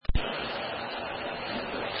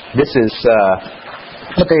This is,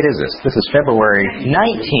 what date is this? This is February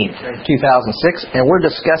 19th, 2006, and we're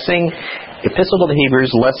discussing Epistle to the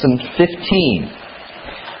Hebrews, Lesson 15.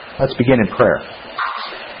 Let's begin in prayer.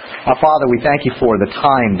 Our Father, we thank you for the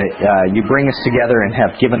time that you bring us together and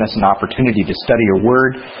have given us an opportunity to study your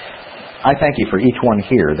Word. I thank you for each one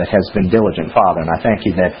here that has been diligent, Father, and I thank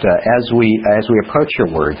you that as we approach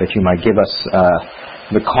your Word, that you might give us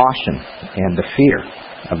the caution and the fear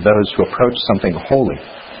of those who approach something holy.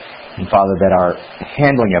 And Father, that our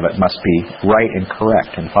handling of it must be right and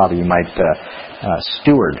correct. And Father, you might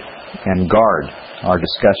steward and guard our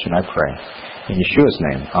discussion, I pray. In Yeshua's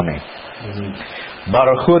name, Amen.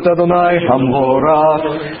 Baruch Adonai Hamborach,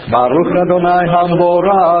 Baruch Adonai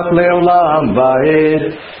Hamborach Leolam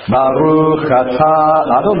Vaed, Baruch Atah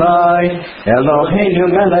Adonai Eloheinu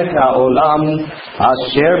Melech HaOlam,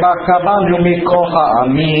 Asher B'Kabanu Mikoch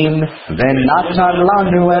HaAmim, V'natan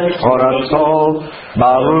Lanu Et Torato,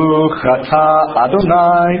 Baruch Atah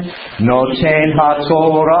Adonai Noten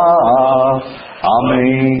HaTorah.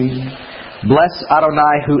 Amen. Bless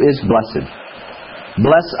Adonai who is blessed.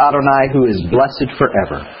 Bless Adonai who is blessed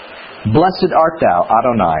forever. Blessed art thou,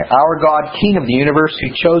 Adonai, our God, King of the universe, who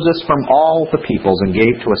chose us from all the peoples and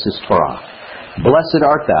gave to us his Torah. Blessed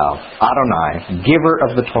art thou, Adonai, giver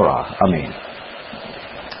of the Torah. Amen.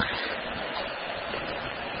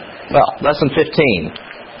 Well, Lesson 15.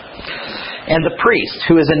 And the priest,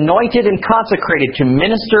 who is anointed and consecrated to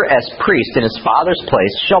minister as priest in his Father's place,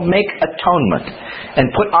 shall make atonement, and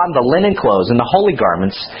put on the linen clothes and the holy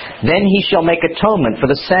garments. Then he shall make atonement for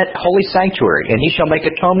the holy sanctuary, and he shall make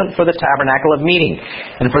atonement for the tabernacle of meeting,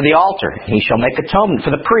 and for the altar. He shall make atonement for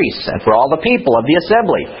the priests, and for all the people of the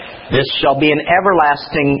assembly. This shall be an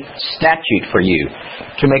everlasting statute for you,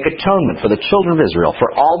 to make atonement for the children of Israel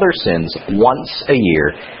for all their sins once a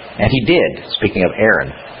year. And he did, speaking of Aaron,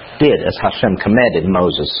 did as Hashem commanded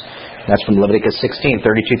Moses. That's from Leviticus 16,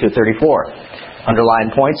 32 through 34.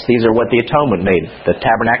 Underlined points, these are what the atonement made. The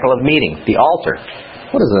tabernacle of meeting, the altar.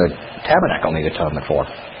 What does a tabernacle need atonement for?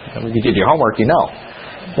 If you did your homework, you know.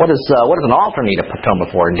 What does an altar need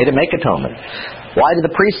atonement for? And did it make atonement? Why did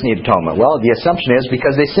the priests need atonement? Well, the assumption is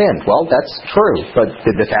because they sinned. Well, that's true. But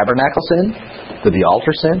did the tabernacle sin? Did the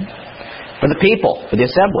altar sin? For the people, for the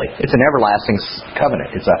assembly, it's an everlasting covenant.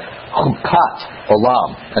 It's a chukat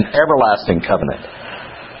olam, an everlasting covenant.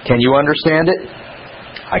 Can you understand it?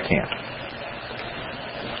 I can't.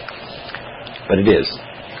 But it is.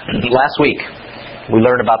 Last week, we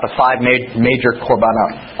learned about the five major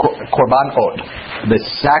korbanot, the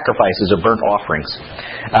sacrifices or burnt offerings.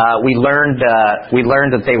 We learned that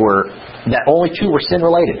only two were sin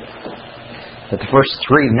related. That the first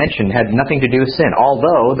three mentioned had nothing to do with sin.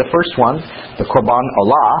 Although the first one, the korban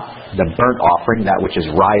olah, the burnt offering, that which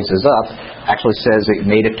rises up, actually says it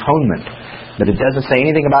made atonement. But it doesn't say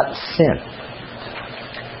anything about sin.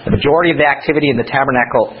 The majority of the activity in the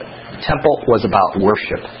tabernacle temple was about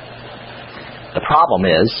worship. The problem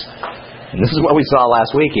is, and this is what we saw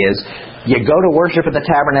last week, is you go to worship at the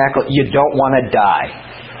tabernacle, you don't want to die.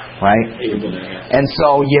 Right? And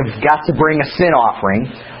so you've got to bring a sin offering.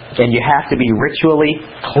 And you have to be ritually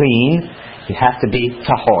clean. You have to be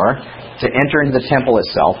tahor to enter into the temple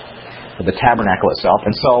itself, or the tabernacle itself.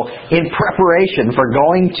 And so, in preparation for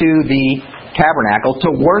going to the tabernacle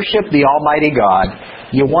to worship the Almighty God,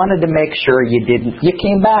 you wanted to make sure you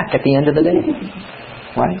came back at the end of the day,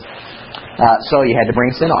 right? So you had to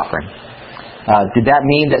bring a sin offering. Did that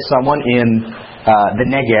mean that someone in the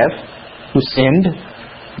Negev who sinned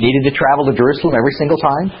needed to travel to Jerusalem every single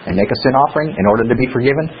time and make a sin offering in order to be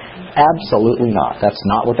forgiven? Absolutely not. That's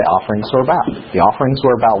not what the offerings were about. The offerings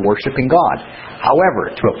were about worshiping God.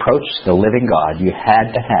 However, to approach the living God, you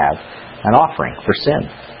had to have an offering for sin.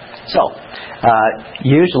 So,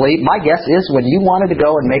 usually, my guess is when you wanted to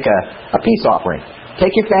go and make a peace offering,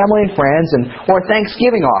 take your family and friends, or a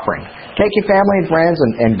Thanksgiving offering. Take your family and friends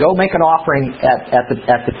and go make an offering at the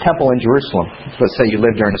temple in Jerusalem. Let's say you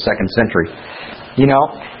lived during the 2nd century. You know,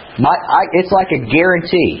 it's like a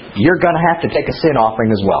guarantee. You're going to have to take a sin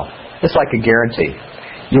offering as well. It's like a guarantee.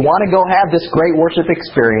 You want to go have this great worship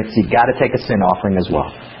experience, you've got to take a sin offering as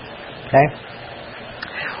well. Okay?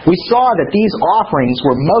 We saw that these offerings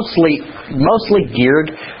were mostly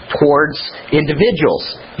geared towards individuals.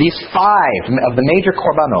 These 5 of the major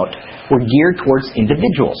korbanot were geared towards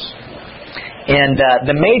individuals. And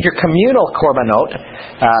the major communal korbanot,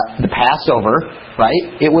 the Passover,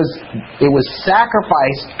 right? It was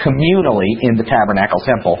sacrificed communally in the tabernacle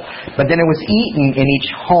temple, but then it was eaten in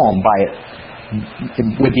each home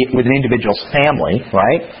with an individual's family,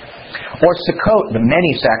 right? Or Sukkot, the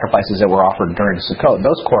many sacrifices that were offered during Sukkot,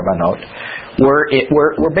 those korbanot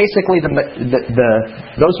were basically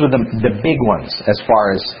those were the big ones as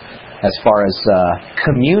far as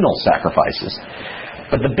communal sacrifices.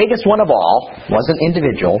 But the biggest one of all wasn't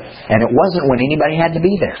individual, and it wasn't when anybody had to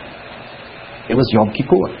be there. It was Yom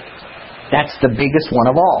Kippur. That's the biggest one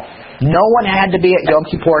of all. No one had to be at Yom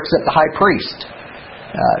Kippur except the high priest.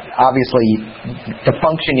 Obviously, to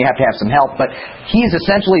function you have to have some help, but he's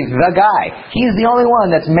essentially the guy. He's the only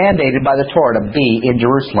one that's mandated by the Torah to be in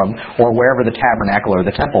Jerusalem or wherever the tabernacle or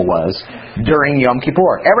the temple was during Yom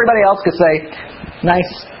Kippur. Everybody else could say,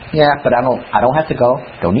 nice, yeah, but I don't have to go.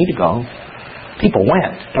 Don't need to go. People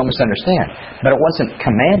went. Don't misunderstand. But it wasn't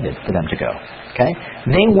commanded for them to go. Okay?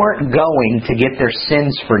 They weren't going to get their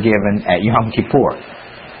sins forgiven at Yom Kippur.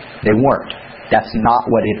 They weren't. That's not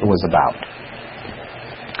what it was about.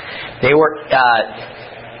 They were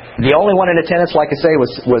the only one in attendance, like I say, was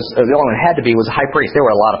the only one had to be was a high priest. There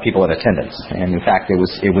were a lot of people in attendance, and in fact, it is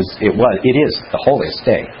the holiest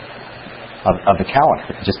day of the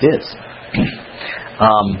calendar. It just is.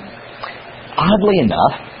 Oddly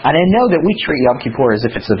enough, and I know that we treat Yom Kippur as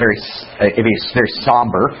if it's a very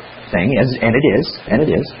somber thing, and it is.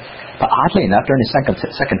 But oddly enough, during the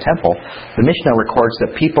second temple, the Mishnah records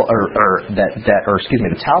that the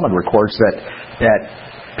Talmud records that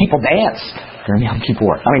people danced during Yom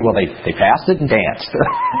Kippur. They fasted and danced.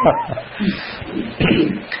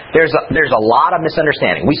 There's a lot of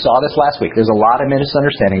misunderstanding. We saw this last week. There's a lot of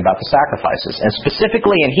misunderstanding about the sacrifices, and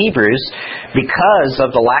specifically in Hebrews, because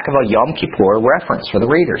of the lack of a Yom Kippur reference for the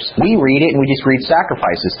readers. We read it and we just read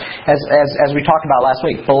sacrifices, as we talked about last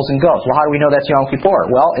week, bulls and goats. Well, how do we know that's Yom Kippur?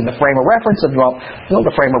 Well, in the frame of reference of Yom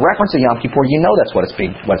Kippur, you know that's what it's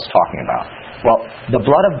talking about. Well, the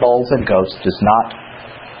blood of bulls and goats does not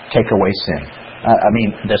take away sin.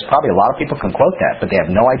 There's probably a lot of people can quote that, but they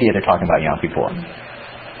have no idea they're talking about Yom Kippur.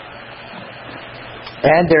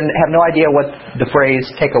 And they have no idea what the phrase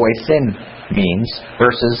take away sin means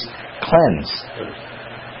versus cleanse.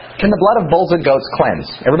 Can the blood of bulls and goats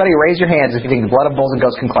cleanse? Everybody raise your hands if you think the blood of bulls and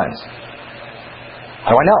goats can cleanse.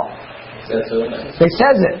 How do I know? It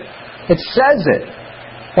says it. It says it.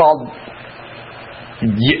 Well,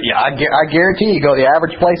 I guarantee you go to the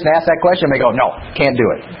average place and ask that question, and they go, no, can't do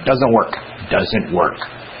it. Doesn't work. Doesn't work.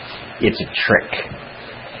 It's a trick.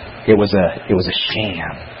 It was a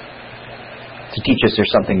sham to teach us there's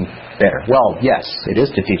something better. Well, yes, it is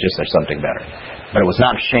to teach us there's something better, but it was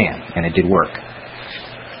not a sham, and it did work.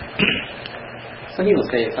 Some people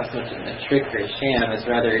say it's not so much a trick or a sham; it's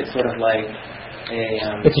rather sort of like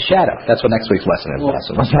it's a shadow. That's what next week's lesson is.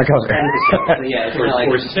 So let's not go there. Yeah, it's kind of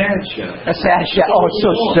like or sad shadow. A sad shadow. Oh, it's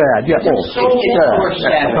so sad. Yeah, it's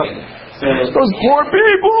foreshadowing. So those poor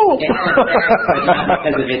people. Not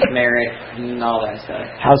because of its merit and all that stuff.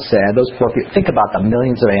 How sad those poor people. Think about the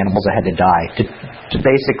millions of animals that had to die to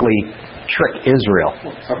basically trick Israel.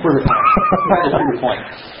 Or prove a point.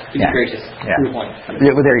 To be gracious. Yeah. Prove a point.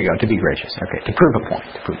 Yeah, well, there you go. To be gracious. Okay. To prove a point.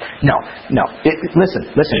 No. Listen.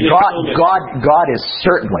 God is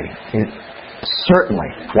certainly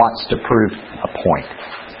wants to prove a point.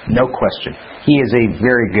 No question. He is a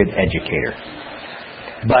very good educator.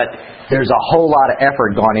 But there's a whole lot of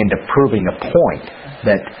effort gone into proving a point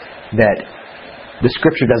that the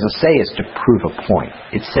Scripture doesn't say is to prove a point.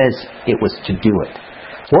 It says it was to do it.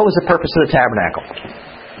 What was the purpose of the tabernacle?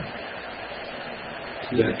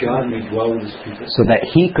 That God may dwell with His people. So that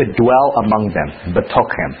He could dwell among them.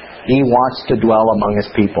 Betochem. He wants to dwell among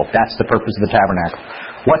His people. That's the purpose of the tabernacle.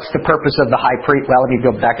 What's the purpose of the high priest? Well, let me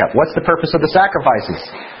go back up. What's the purpose of the sacrifices?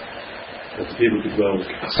 That the people could dwell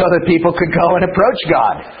with God. So that people could go and approach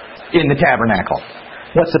God in the tabernacle.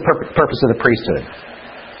 What's the purpose of the priesthood?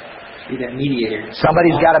 Be that mediator.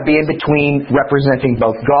 Somebody's got to be in between, representing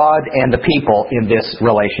both God and the people in this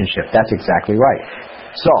relationship. That's exactly right.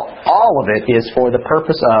 So, all of it is for the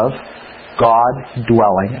purpose of God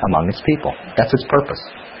dwelling among His people. That's its purpose.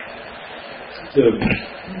 The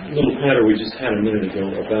little patter we just had a minute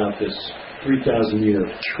ago about this 3,000-year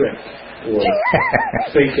trick or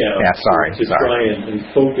fake out to try and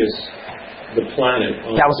focus the planet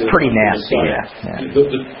on that was pretty nasty. Yeah.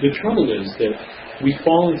 The trouble is that we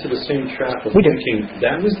fall into the same trap of thinking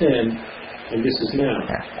that was then and this is now.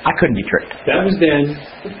 Yeah. I couldn't be tricked. That was then,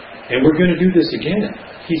 and we're going to do this again.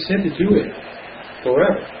 He said to do it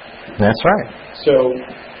forever. That's right. So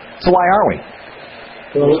why are we?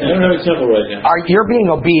 Well, I don't have an example right now. You're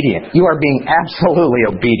being obedient. You are being absolutely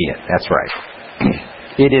obedient. That's right.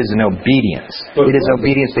 It is an obedience. It is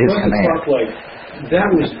obedience to His command. Like,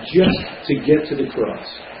 that was just to get to the cross.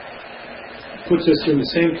 Puts us in the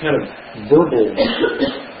same kind of verbal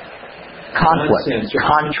conflict,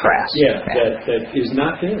 contrast. That is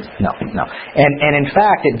not there. No. And in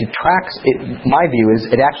fact, it detracts. My view is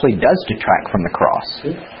it actually does detract from the cross.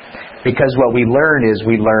 Because what we learn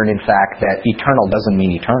in fact, that eternal doesn't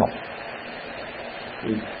mean eternal.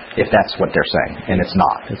 If that's what they're saying, and it's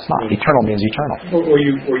not. It's not. Eternal means eternal. Or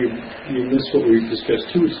you miss what we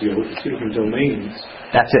discussed 2 weeks ago with the 2 different domains.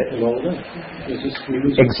 That's it. And all of that.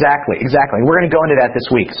 Exactly. We're going to go into that this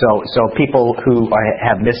week. So people who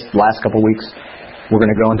have missed the last couple of weeks, we're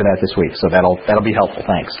going to go into that this week. So that'll be helpful.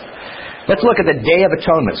 Thanks. Let's look at the Day of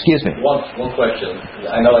Atonement. Excuse me. One question.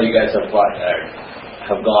 I know you guys have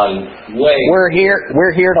gone way. We're here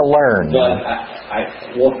to learn. But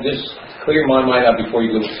just clear my mind out before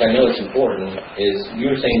you go, because I know it's important. Is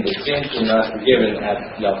you're saying the sins were not forgiven at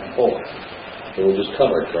Yom Kippur. They were just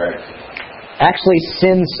covered, correct? Actually,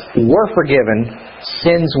 sins were forgiven.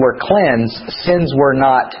 Sins were cleansed. Sins were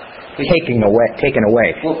not taken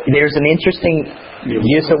away. Well, there's an interesting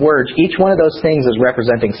use of words. Each one of those things is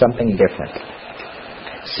representing something different.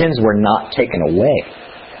 Sins were not taken away.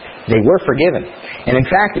 They were forgiven. And in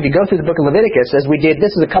fact, if you go through the book of Leviticus, as we did,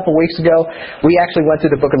 this is a couple weeks ago, we actually went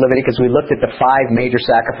through the book of Leviticus. We looked at the 5 major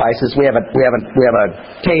sacrifices. We have a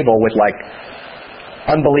table with like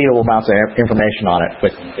unbelievable amounts of information on it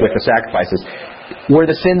with the sacrifices. Were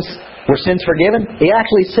sins forgiven? He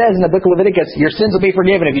actually says in the book of Leviticus, your sins will be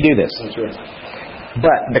forgiven if you do this. That's right.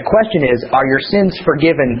 But the question is, are your sins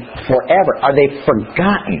forgiven forever? Are they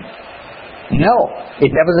forgotten? No.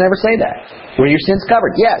 It doesn't ever say that. Were your sins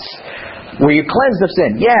covered? Yes. Were you cleansed of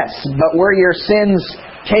sin? Yes. But were your sins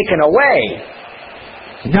taken away?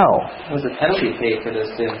 No. Was a penalty paid for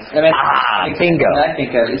those sins? Bingo. I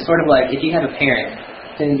think of it's sort of like if you have a parent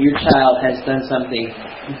and your child has done something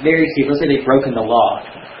very serious. Let's say they've broken the law.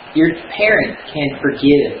 Your parent can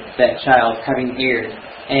forgive that child having erred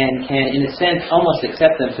and can, in a sense, almost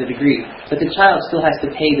accept them to a degree. But the child still has to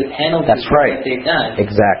pay the penalty that they've done.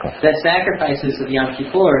 Exactly. The sacrifices of Yom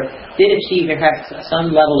Kippur did achieve perhaps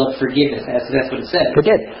some level of forgiveness, as that's what it says. It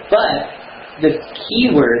did. But the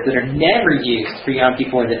key words that are never used for Yom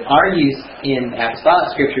Kippur that are used in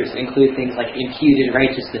apostolic scriptures include things like imputed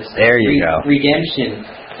righteousness, there you go, redemption,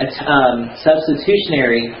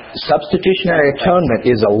 substitutionary atonement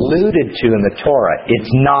is alluded to in the Torah.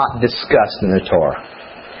 It's not discussed in the Torah.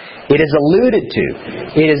 It is alluded to.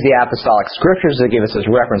 It is the apostolic scriptures that give us this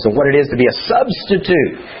reference of what it is to be a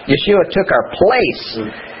substitute. Yeshua took our place.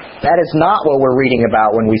 That is not what we're reading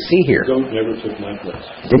about when we see here. Goat never took my place.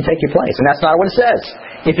 Didn't take your place. And that's not what it says.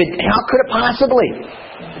 How could it possibly?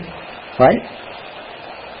 Right?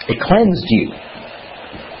 It cleansed you.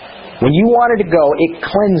 When you wanted to go, it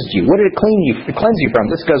cleansed you. What did it cleanse you from?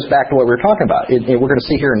 This goes back to what we were talking about. We're going to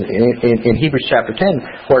see here in Hebrews chapter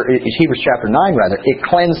 10, or Hebrews chapter 9 rather. It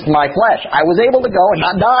cleansed my flesh. I was able to go and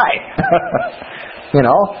not die.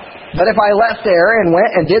 But if I left there and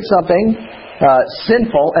went and did something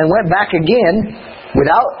sinful and went back again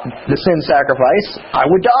without the sin sacrifice, I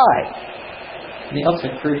would die. The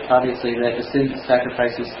ultimate proof, obviously, that the sin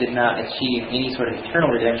sacrifices did not achieve any sort of eternal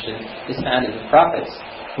redemption is found in the prophets.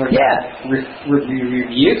 Where God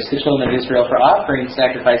rebukes the children of Israel for offering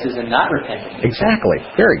sacrifices and not repenting. Exactly.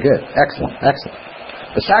 Very good. Excellent.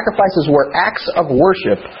 The sacrifices were acts of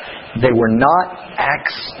worship. They were not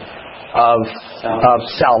acts of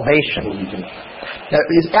salvation.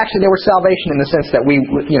 Actually, they were salvation in the sense that we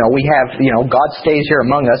have God stays here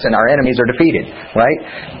among us and our enemies are defeated,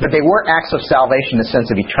 right? But they weren't acts of salvation in the sense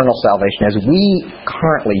of eternal salvation as we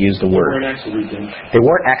currently use the word. They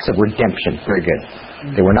weren't acts of redemption. Very good.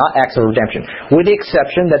 They were not acts of redemption, with the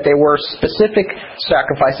exception that they were specific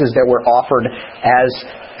sacrifices that were offered as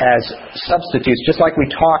substitutes, just like we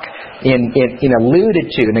talk in alluded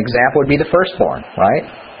to. An example would be the firstborn, right?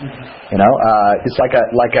 It's like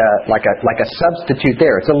a substitute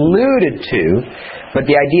there. It's alluded to, but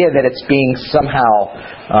the idea that it's being somehow.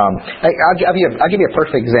 I'll give you a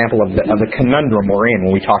perfect example of the conundrum we're in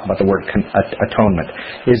when we talk about the word atonement.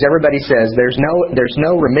 Is everybody says there's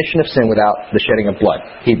no remission of sin without the shedding of blood.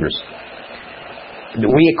 Hebrews.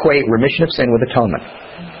 We equate remission of sin with atonement.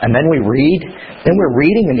 And then we're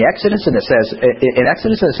reading in the Exodus, and it says,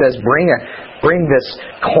 bring this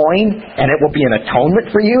coin, and it will be an atonement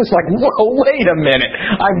for you. It's like, whoa, wait a minute.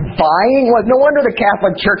 I'm buying? Well, no wonder the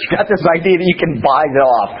Catholic Church got this idea that you can buy it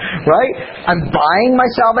off, right? I'm buying my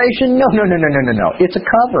salvation? No. It's a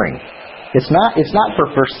covering. It's not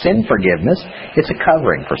for sin forgiveness. It's a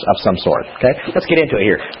covering of some sort. Okay, let's get into it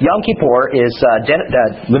here. Yom Kippur is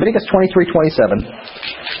Leviticus 23:27.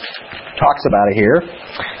 Talks about it here,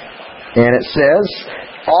 and it says,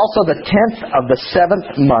 Also the 10th of the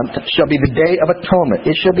 7th month shall be the day of atonement.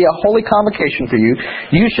 It shall be a holy convocation for you.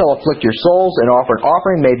 You shall afflict your souls and offer an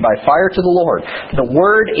offering made by fire to the Lord. The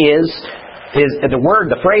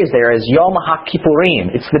phrase there is Yom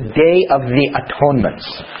HaKippurim. It's the day of the atonements.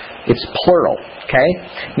 It's plural. Okay?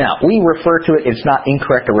 Now, we refer to it, it's not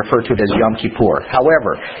incorrect to refer to it as Yom Kippur.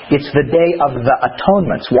 However, it's the day of the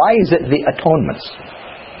atonements. Why is it the atonements?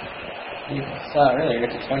 You saw earlier,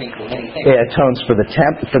 it's atoning for many things. It atones for the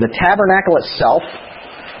tabernacle itself.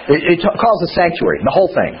 It calls the sanctuary, the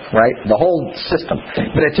whole thing, right? The whole system.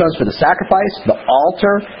 But it atones for the sacrifice, the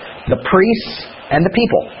altar, the priests, and the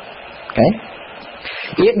people. Okay?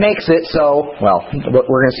 It makes it so, well, what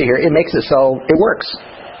we're going to see here, it makes it so it works.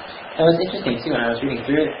 And what's interesting, too, when I was reading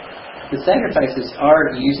through it, the sacrifices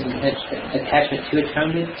are used in attachment to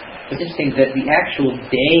atonement. It's interesting that the actual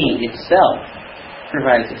day itself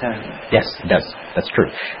provides atonement. Yes, it does. That's true.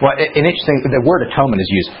 Well, and interesting, the word atonement is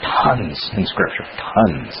used tons in Scripture.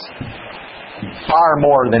 Tons. Far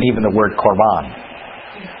more than even the word korban.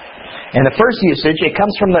 And the first usage, it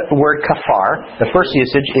comes from the word kafar. The first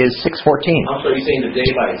usage is 6:14. So you're saying the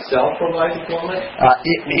day by itself provides atonement?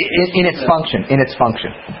 In its function. In its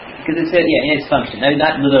function. Because it said, in its function.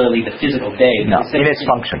 Not literally the physical day. No, in its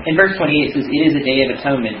function. In verse 28 it says, it is a day of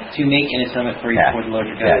atonement to make an atonement for you before the Lord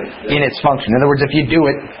your God. Yeah. In its function. In other words, if you do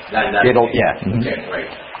it, it'll, Okay, right.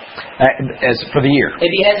 As for the year.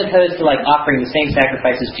 As opposed to offering the same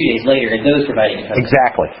sacrifices 2 days later and those providing atonement.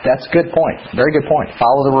 Exactly. That's a good point. Very good point.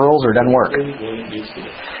 Follow the rules or it doesn't work.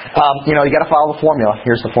 You got to follow the formula.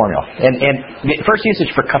 Here's the formula. And the first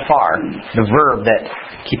usage for kafar, the verb that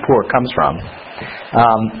kippur comes from,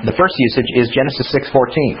 the first usage is Genesis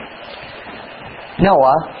 6:14.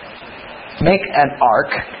 Noah, make an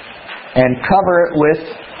ark and cover it with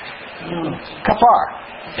kafar,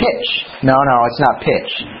 pitch. No, it's not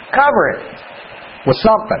pitch. Cover it with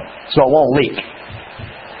something so it won't leak.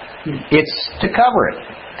 It's to cover it.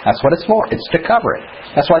 That's what it's for. It's to cover it.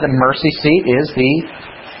 That's why the mercy seat is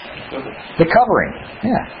the covering.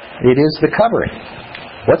 Yeah, it is the covering.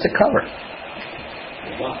 What's it cover?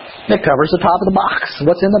 It covers the top of the box.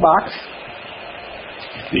 What's in the box?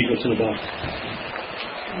 What's in the box?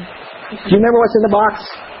 Do you remember what's in the box?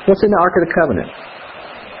 What's in the Ark of the Covenant?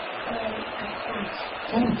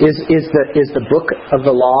 Is the book of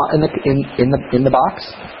the law in the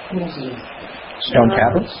box? Stone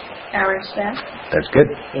tablets. Aaron's staff. That's good.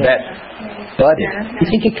 That budded. You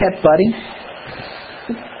think it kept budding?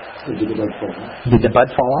 Did the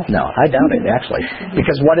bud fall off? No, I doubt it actually.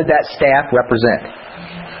 Because what did that staff represent?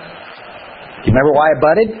 Do you remember why it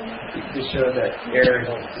budded? To show that Aaron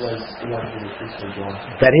was the one who was priesthood belonged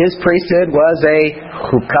to. That his priesthood was a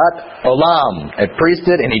chukat olam, a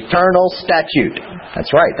priesthood, an eternal statute.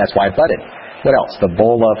 That's right. That's why it budded. What else? The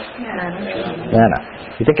bowl of manna.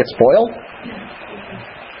 You think it's spoiled?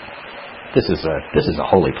 This is a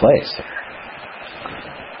holy place.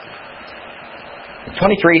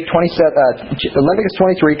 Leviticus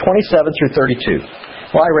 23, 27 through 32.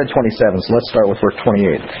 Well, I read 27, so let's start with verse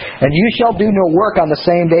 28. And you shall do no work on the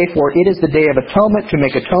same day, for it is the day of atonement, to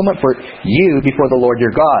make atonement for you before the Lord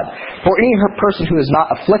your God. For any person who is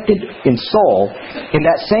not afflicted in soul, in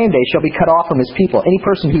that same day shall be cut off from his people. Any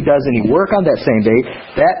person who does any work on that same day,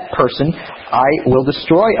 that person I will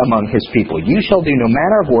destroy among his people. You shall do no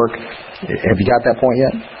manner of work. Have you got that point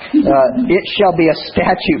yet? It shall be a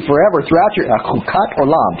statute forever throughout your chukat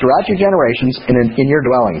olam, throughout your generations and in your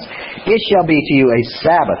dwellings. It shall be to you a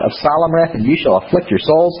Sabbath of solemn rest, and you shall afflict your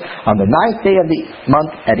souls. On the 9th day of the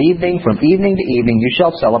month at evening, from evening to evening, you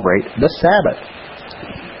shall celebrate the Sabbath.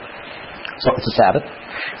 So it's a Sabbath.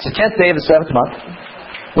 It's the 10th day of the 7th month.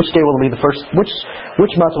 Which day will be the first?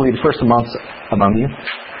 Which month will be the first of months among you?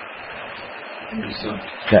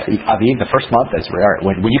 Aviv, the first month. That's right.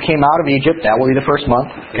 When you came out of Egypt, that will be the first month.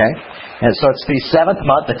 Okay, and so it's the 7th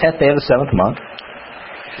month, the 10th day of the 7th month.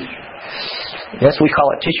 Yes, we call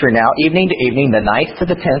it Tishri now. Evening to evening, the 9th to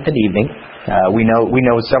the 10th in evening. We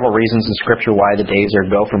know several reasons in Scripture why the days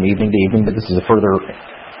go from evening to evening, but this is a further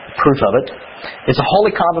proof of it. It's a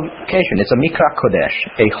holy convocation. It's a mikra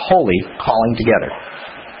kodesh, a holy calling together.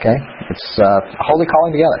 Okay, it's a holy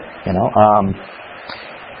calling together.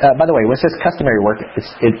 By the way, when it says customary work,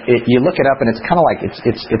 you look it up and it's kind of like it's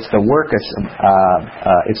the work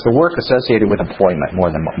it's the work associated with employment more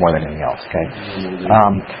than anything else. Okay,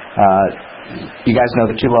 you guys know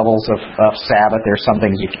the two levels of Sabbath. There's some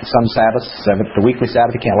things some Sabbaths, the weekly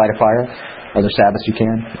Sabbath you can't light a fire. Other Sabbaths you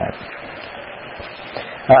can.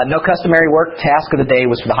 No customary work. Task of the day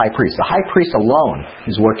was for the high priest. The high priest alone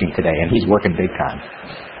is working today, and he's working big time.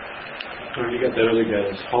 Or you got that other guy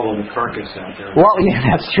that's hauling the carcass out there. Well,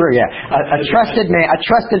 yeah, that's true. Yeah, a trusted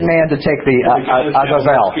man to take the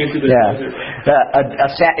Azazel. Yeah,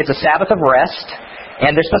 it's a Sabbath of rest,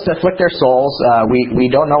 and they're supposed to afflict their souls. We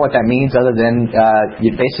don't know what that means, other than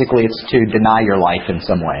basically it's to deny your life in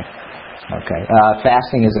some way. Okay,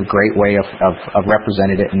 fasting is a great way of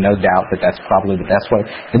representing it, and no doubt that's probably the best way.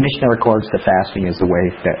 The Mishnah records that fasting is the way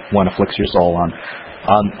that one afflicts your soul on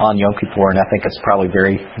Yom Kippur, and I think it's probably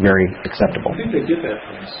very, very acceptable. I think they get that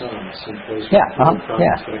from the Psalms. Yeah.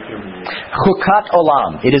 Chukat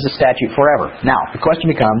olam. It is a statute forever. Now, the question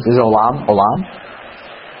becomes, is olam?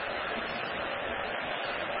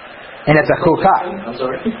 And it's a chukat. I'm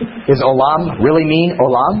sorry. Does olam really mean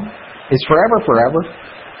olam? Is forever?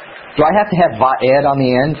 Do I have to have va'ed on the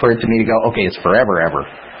end for it to me to go, okay, it's forever, ever.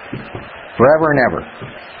 Forever and ever.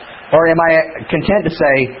 Or am I content to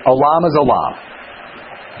say, olam is olam?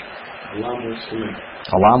 Olam works for me.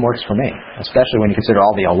 Olam works for me, especially when you consider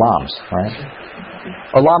all the olams, right?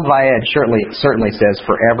 Olam va'ed certainly says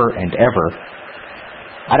forever and ever.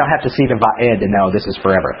 I don't have to see the va'ed to know this is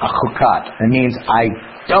forever. A chukat. It means I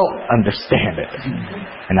don't understand it.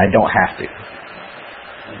 And I don't have to.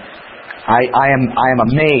 I am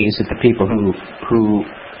amazed at the people who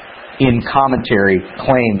in commentary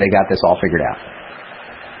claim they got this all figured out.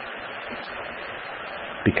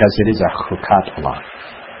 Because it is a chukat olam.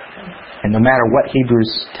 And no matter what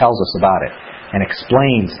Hebrews tells us about it and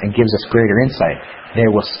explains and gives us greater insight,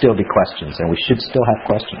 there will still be questions, and we should still have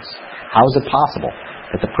questions. How is it possible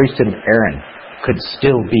that the priesthood of Aaron could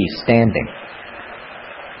still be standing?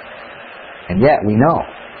 And yet we know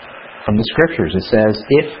from the Scriptures it says,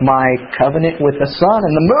 if my covenant with the sun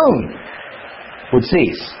and the moon would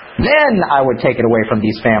cease, then I would take it away from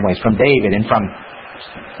these families, from David and from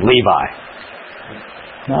Levi.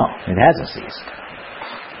 No, it hasn't ceased.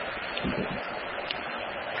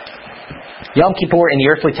 Yom Kippur in the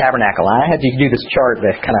earthly tabernacle. I had to do this chart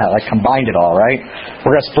that kind of combined it all, right?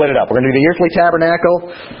 We're going to split it up. We're going to do the earthly tabernacle,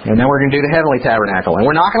 and then we're going to do the heavenly tabernacle. And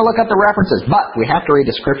we're not going to look up the references, but we have to read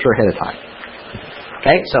the Scripture ahead of time.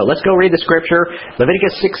 Okay, so let's go read the Scripture.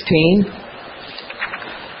 Leviticus 16,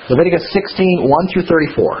 1 through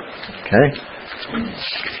 34. Okay?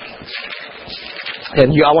 And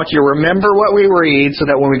I want you to remember what we read so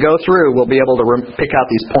that when we go through, we'll be able to pick out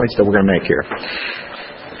these points that we're going to make here.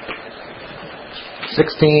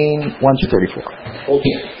 16, 1 through 34.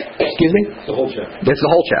 Excuse me? The whole chapter. It's the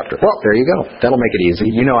whole chapter. Well, there you go. That'll make it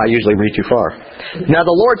easy. You know I usually read too far. Now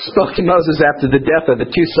the Lord spoke to Moses after the death of the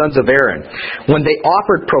two sons of Aaron, when they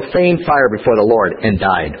offered profane fire before the Lord and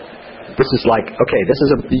died. This is like, okay,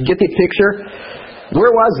 you get the picture?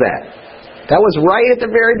 Where was that? That was right at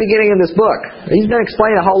the very beginning of this book. He's been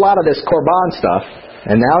explaining a whole lot of this Korban stuff,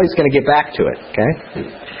 and now he's going to get back to it. Okay?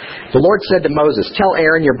 The Lord said to Moses, tell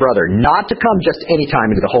Aaron your brother not to come just any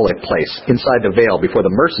time into the holy place, inside the veil, before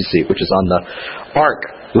the mercy seat, which is on the ark,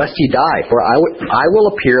 lest he die, for I will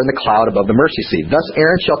appear in the cloud above the mercy seat. Thus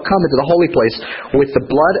Aaron shall come into the holy place with the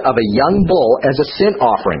blood of a young bull as a sin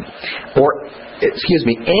offering,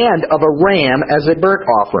 and of a ram as a burnt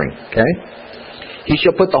offering. Okay? He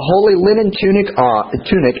shall put the holy linen tunic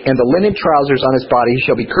and the linen trousers on his body. He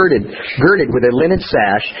shall be girded with a linen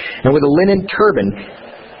sash, and with a linen turban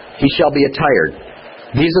he shall be attired.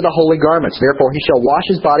 These are the holy garments. Therefore he shall wash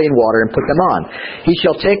his body in water and put them on. He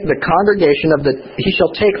shall take from the congregation of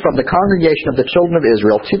the children of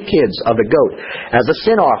Israel 2 kids of the goat as a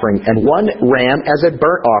sin offering, and 1 ram as a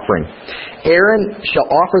burnt offering. Aaron shall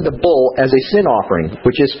offer the bull as a sin offering,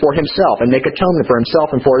 which is for himself, and make atonement for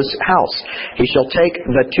himself and for his house. He shall take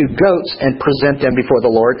the 2 goats and present them before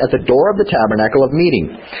the Lord at the door of the tabernacle of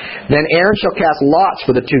meeting. Then Aaron shall cast lots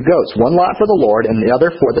for the 2 goats, 1 lot for the Lord and the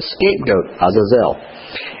other for the scapegoat, Azazel.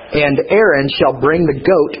 And Aaron shall bring the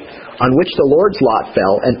goat on which the Lord's lot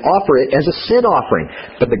fell and offer it as a sin offering.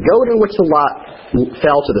 But the goat in which the lot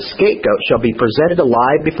fell to the scapegoat shall be presented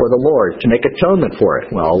alive before the Lord to make atonement for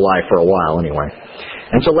it. Well, alive for a while anyway.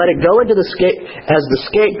 And so let it go into as the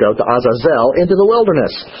scapegoat, the Azazel, into the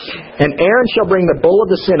wilderness. And Aaron shall bring the bull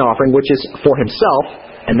of the sin offering, which is for himself,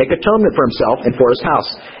 and make atonement for himself and for his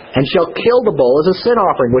house, and shall kill the bull as a sin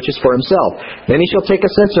offering, which is for himself. Then he shall take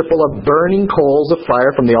a censer full of burning coals of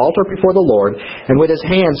fire from the altar before the Lord, and with his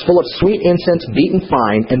hands full of sweet incense beaten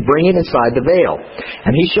fine, and bring it inside the veil.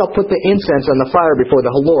 And he shall put the incense on the fire before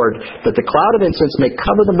the Lord, that the cloud of incense may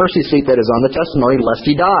cover the mercy seat that is on the testimony, lest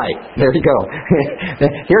he die. There you go.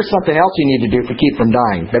 Here's something else you need to do to keep from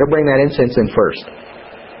dying. Better bring that incense in first.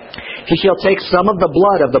 He shall take some of the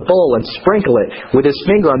blood of the bull and sprinkle it with his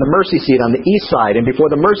finger on the mercy seat on the east side, and before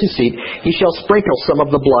the mercy seat he shall sprinkle some of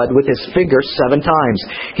the blood with his finger 7 times.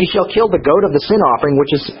 He shall kill the goat of the sin offering,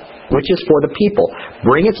 which is which is for the people.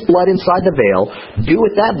 Bring its blood inside the veil. Do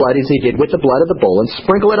with that blood as he did with the blood of the bull, and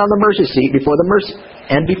sprinkle it on the mercy seat before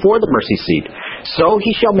the mercy seat. So he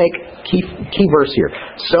shall make, key verse here,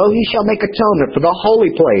 so he shall make atonement for the holy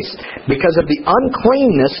place because of the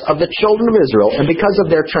uncleanness of the children of Israel, and because of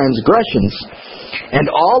their transgressions and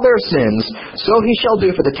all their sins, so he shall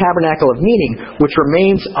do for the tabernacle of meeting, which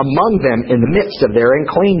remains among them in the midst of their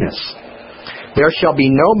uncleanness. There shall be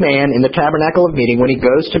no man in the tabernacle of meeting when he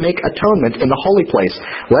goes to make atonement in the holy place,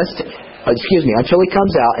 until he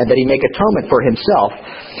comes out, and that he make atonement for himself,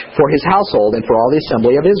 for his household, and for all the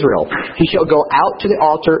assembly of Israel. He shall go out to the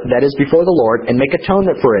altar that is before the Lord, and make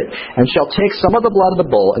atonement for it, and shall take some of the blood of the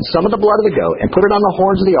bull, and some of the blood of the goat, and put it on the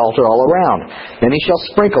horns of the altar all around. Then he shall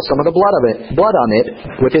sprinkle some of the blood on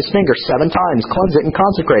it with his finger 7 times, cleanse it and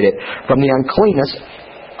consecrate it from the uncleanness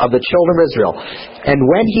of the children of Israel. And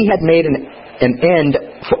when he had made an end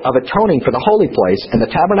of atoning for the holy place and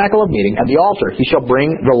the tabernacle of meeting and the altar, he shall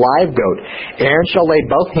bring the live goat. Aaron shall lay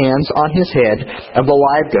both hands on his head of the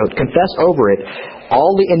live goat, confess over it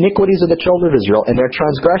all the iniquities of the children of Israel and their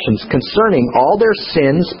transgressions concerning all their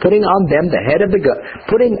sins, putting on them the head of the goat.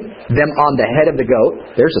 Putting them on the head of the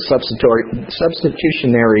goat. There's a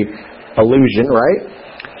substitutionary allusion, right?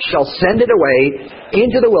 Shall send it away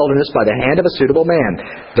into the wilderness by the hand of a suitable man.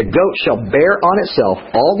 The goat shall bear on itself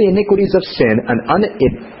all the iniquities of sin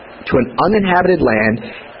to an uninhabited land,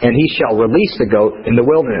 and he shall release the goat in the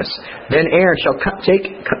wilderness. Then Aaron shall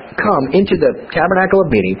come into the tabernacle of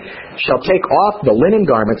meeting, shall take off the linen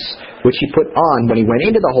garments which he put on when he went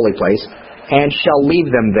into the holy place, and shall leave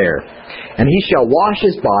them there. And he shall wash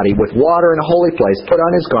his body with water in a holy place, put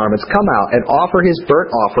on his garments, come out, and offer his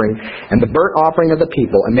burnt offering and the burnt offering of the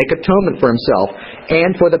people, and make atonement for himself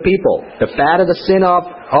and for the people. The fat of the sin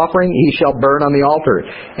offering he shall burn on the altar.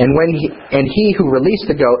 And he who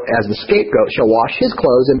released the goat as the scapegoat shall wash his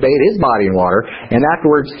clothes and bathe his body in water, and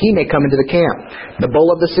afterwards he may come into the camp. The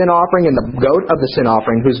bull of the sin offering and the goat of the sin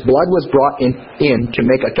offering, whose blood was brought in to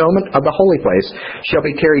make atonement of the holy place, shall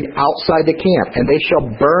be carried outside the camp, and they shall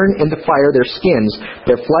burn in the fire their skins,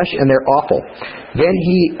 their flesh, and their offal. Then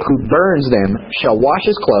he who burns them shall wash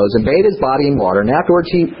his clothes and bathe his body in water, and afterwards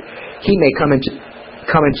he may come into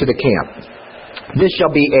the camp. This shall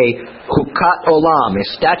be a hukat olam, a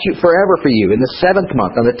statute forever for you. In the 7th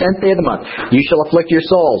month, on the 10th day of the month, you shall afflict your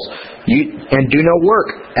souls, and do no work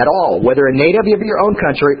at all, whether a native of your own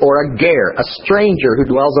country or a ger, a stranger who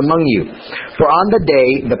dwells among you. For on the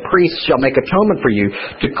day the priest shall make atonement for you,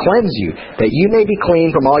 to cleanse you, that you may be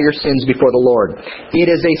clean from all your sins before the Lord. It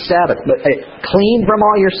is a Sabbath, clean from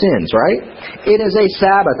all your sins, right? It is a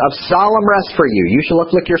Sabbath of solemn rest for you. You shall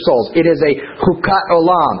afflict your souls. It is a hukat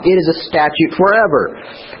olam. It is a statute forever.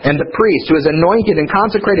 And the priest, who is anointed and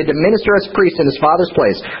consecrated to minister as priest in his father's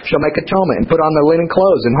place, shall make atonement and put on the linen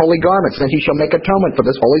clothes and holy garments. And he shall make atonement for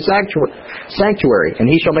this holy sanctuary. And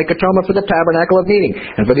he shall make atonement for the tabernacle of meeting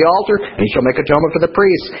and for the altar. And he shall make atonement for the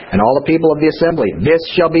priests and all the people of the assembly. This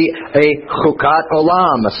shall be a hukat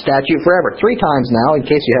olam, a statute forever. 3 times now, in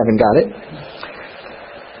case you haven't got it.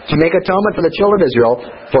 To make atonement for the children of Israel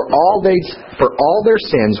for all their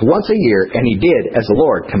sins once a year, and he did as the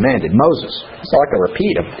Lord commanded Moses. It's like a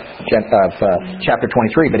repeat of chapter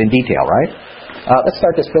 23, but in detail, right? Let's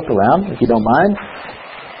start this book around, if you don't mind.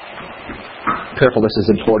 Careful, this is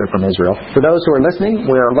imported from Israel. For those who are listening,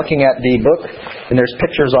 we are looking at the book, and there's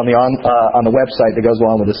pictures on the website that goes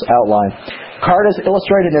along with this outline. Carta's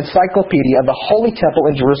Illustrated Encyclopedia of the Holy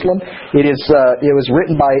Temple in Jerusalem. It was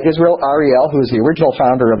written by Israel Ariel, who is the original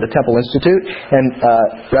founder of the Temple Institute, and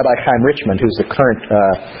Rabbi Chaim Richmond, who's the current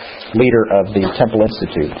leader of the Temple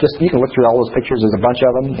Institute. You can look through all those pictures. There's a bunch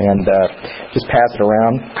of them, and just pass it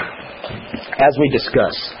around as we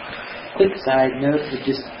discuss. Quick side note that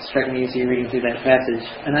just struck me as you're reading through that passage,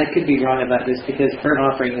 and I could be wrong about this because burnt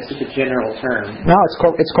offering is such a general term. No,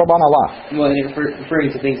 it's Korban Allah. Well, it's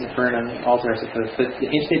referring to things that burn on the altar, I suppose. But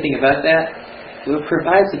the interesting thing about that, it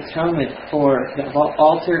provides atonement for the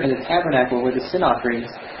altar and the tabernacle where the sin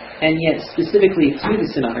offerings, and yet specifically to the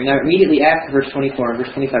sin offering. Now, immediately after verse 24 and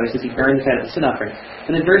verse 25, it says he burned the fat of the sin offering.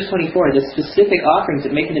 But in verse 24, the specific offerings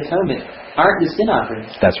that make an atonement aren't the sin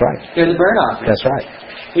offerings. That's right. They're the burnt offerings. That's right.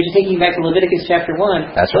 Which is taking you back to Leviticus chapter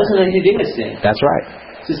 1. That's right. Doesn't have anything to do with sin. That's right.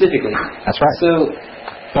 Specifically. That's right. So,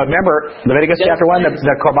 but remember, Leviticus chapter 1,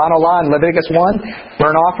 the Korban Allah in Leviticus 1,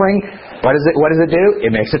 burnt offering, what does it do?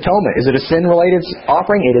 It makes atonement. Is it a sin-related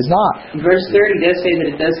offering? It is not. Verse 30 does say that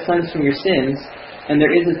it does cleanse from your sins, and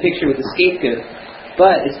there is a picture with the scapegoat.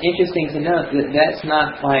 But it's interesting to note that that's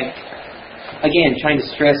not like, again, trying to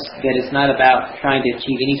stress that it's not about trying to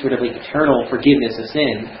achieve any sort of eternal forgiveness of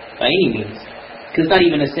sin by any means. Because it's not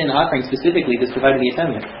even a sin offering specifically that's provided the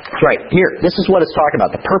atonement. Right. Here, this is what it's talking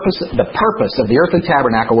about. The purpose of the earthly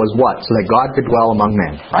tabernacle was what? So that God could dwell among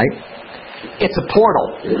men, right? It's a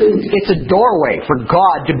portal. It's a doorway for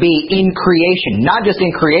God to be in creation. Not just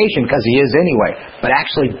in creation, because He is anyway, but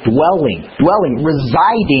actually dwelling,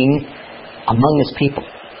 residing among His people.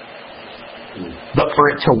 But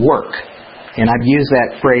for it to work. And I've used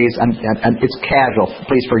that phrase, it's casual.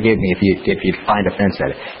 Please forgive me if you find offense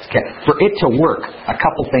at it. For it to work, a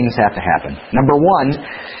couple things have to happen. Number one,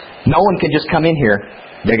 no one can just come in here.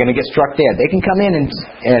 They're going to get struck dead. They can come in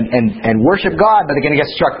and worship God, but they're going to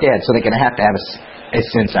get struck dead. So they're going to have a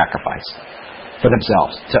sin sacrifice for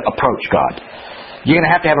themselves to approach God. You're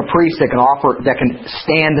going to have a priest that can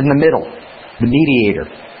stand in the middle, the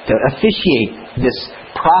mediator, to officiate this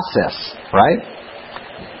process, right?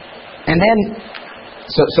 And then,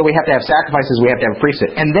 so we have to have sacrifices, we have to have a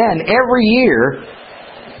priesthood. And then every year,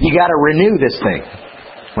 you got to renew this thing,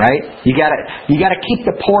 right? You got to keep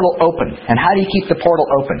the portal open. And how do you keep the portal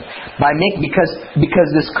open? Because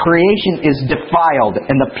this creation is defiled,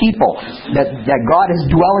 and the people that God is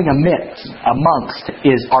dwelling amongst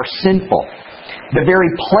are sinful. The very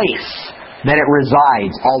place that it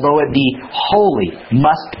resides, although it be holy,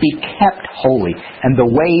 must be kept holy. And the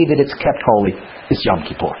way that it's kept holy is Yom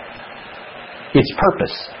Kippur. Its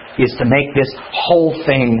purpose is to make this whole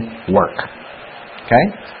thing work. Okay?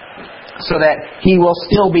 So that He will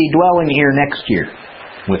still be dwelling here next year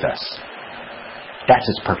with us. That's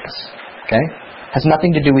His purpose. Okay? Has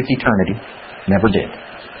nothing to do with eternity. Never did.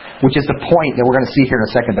 Which is the point that we're going to see here in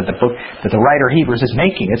a second that the writer of Hebrews is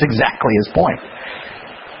making. It's exactly his point.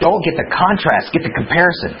 Don't get the contrast, get the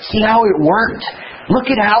comparison. See how it worked? Look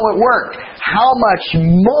at how it worked. How much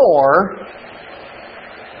more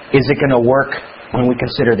is it going to work when we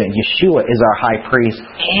consider that Yeshua is our high priest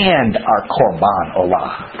and our Korban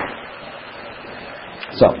Olah?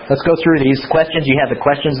 So, let's go through these questions. You have the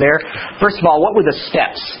questions there. First of all, what were the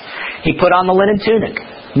steps? He put on the linen tunic.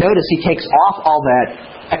 Notice he takes off all that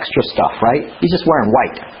extra stuff, right? He's just wearing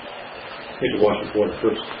white. He had to wash with water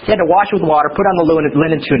first. He had to wash with water, put on the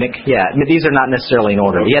linen tunic. Yeah, these are not necessarily in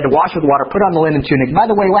order. He had to wash with water, put on the linen tunic.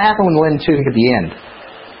 By the way, what happened with the linen tunic at the end?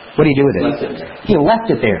 What do you do with it? He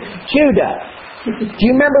left it there. Judah, do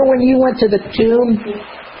you remember when you went to the tomb?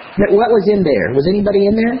 What was in there? Was anybody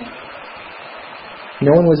in there?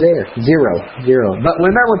 No one was there. Zero. But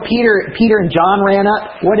remember when Peter and John ran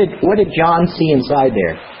up? What did John see inside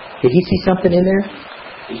there? Did he see something in there?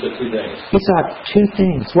 He saw two things. He saw two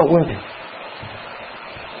things. What were they?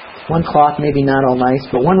 One cloth, maybe not all nice,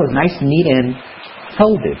 but one was nice and neat and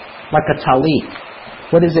folded, like a talit.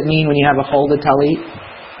 What does it mean when you have a folded talit?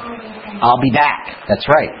 I'll be back. That's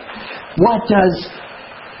right.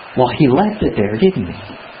 Well, he left it there, didn't he?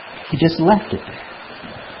 He just left it there.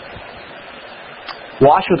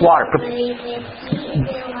 Wash with water.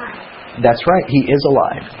 That's right. He is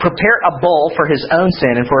alive. Prepare a bull for his own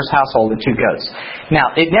sin and for his household and 2 goats.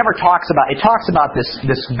 Now, it talks about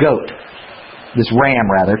this goat. This ram,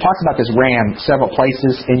 rather. It talks about this ram several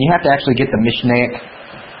places, and you have to actually get the Mishnaic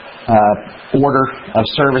order of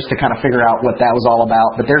service to kind of figure out what that was all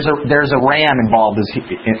about. But there's a ram involved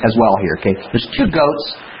as well here. Okay, there's 2 goats,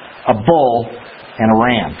 a bull, and a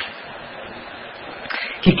ram.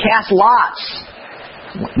 He cast lots.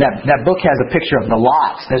 That book has a picture of the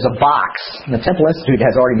lots. There's a box. The Temple Institute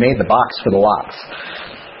has already made the box for the lots.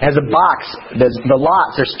 As a box, there's the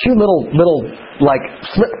lots. There's 2 little like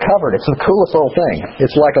flip covered. It's the coolest little thing.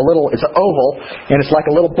 It's an oval, and it's like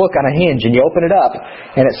a little book on a hinge. And you open it up,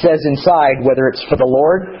 and it says inside whether it's for the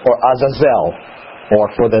Lord or Azazel, or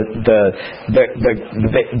for the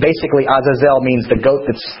basically Azazel means the goat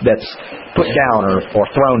that's put down or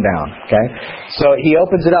thrown down. Okay, so he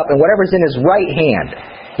opens it up, and whatever's in his right hand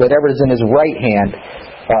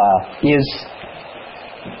is.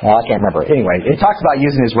 Well, I can't remember. Anyway, it talks about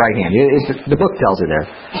using his right hand. The book tells you there.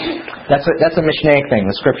 That's a Mishnaic thing.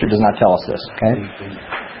 The Scripture does not tell us this. Okay.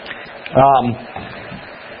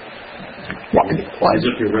 Raise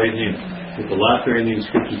up your right hand. With the law bearing the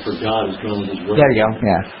inscription for God is drawn with his right hand. There you go.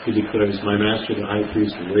 Yeah. He declares, "My master, the high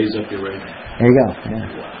priest, will raise up your right hand." There you go.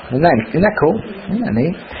 Yeah. Isn't that cool? Isn't that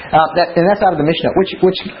neat? And that's out of the Mishnah,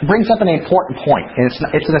 which brings up an important point. And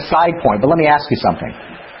it's an aside point. But let me ask you something.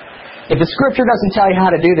 If the Scripture doesn't tell you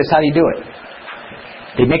how to do this, how do you do it?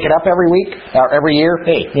 Do you make it up every week or every year?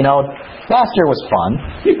 Hey, last year was fun.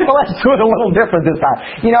 Let's do it a little different this time.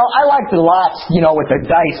 I like the lots, with the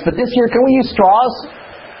dice, but this year, can we use straws?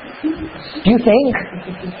 Do you think?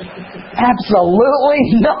 Absolutely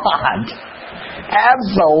not.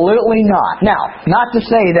 Absolutely not. Now, not to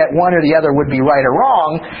say that one or the other would be right or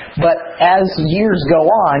wrong, but as years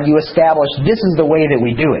go on, you establish this is the way that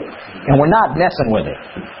we do it. And we're not messing with it.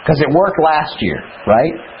 Because it worked last year,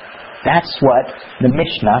 right? That's what the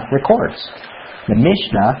Mishnah records. The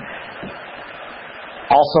Mishnah,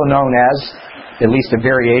 also known as at least a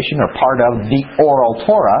variation or part of the oral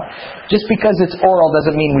Torah, just because it's oral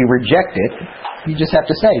doesn't mean we reject it. You just have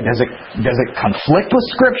to say, does it conflict with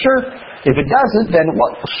Scripture? If it doesn't, then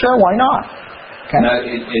sure, why not? Okay. Now,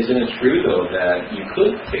 isn't it true, though, that you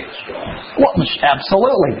could take straws? Well,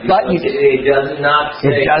 absolutely. But it does not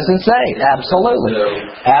say. It doesn't say. Absolutely.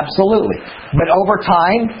 Absolutely. But over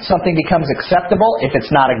time, something becomes acceptable if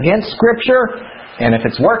it's not against Scripture, and if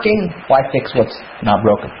it's working, why fix what's not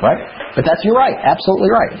broken, right? But you're right.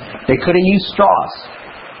 Absolutely right. They could have used straws,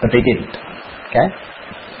 but they didn't. Okay?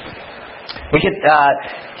 We could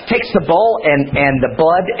takes the bull and the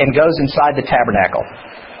blood and goes inside the tabernacle.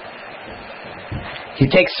 He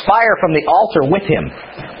takes fire from the altar with him.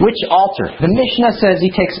 Which altar? The Mishnah says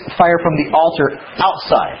he takes fire from the altar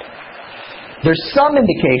outside. There's some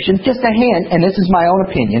indication, just a hint, and this is my own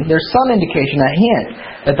opinion, there's some indication, a hint,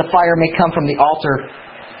 that the fire may come from the altar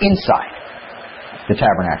inside the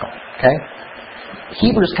tabernacle. Okay?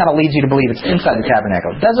 Hebrews kind of leads you to believe it's inside the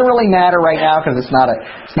tabernacle. It doesn't really matter right now because it's not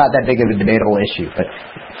that big of a debatable issue. But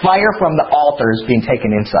fire from the altar is being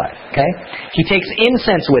taken inside. Okay? He takes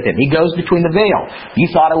incense with him. He goes between the veil. You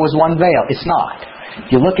thought it was one veil. It's not.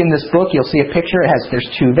 If you look in this book, you'll see a picture. There's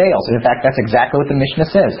two veils. And in fact, that's exactly what the Mishnah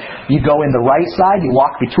says. You go in the right side, you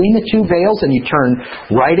walk between the two veils, and you turn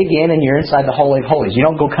right again, and you're inside the Holy of Holies. You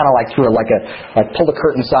don't go kind of like through it, like pull the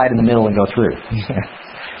curtain aside in the middle and go through.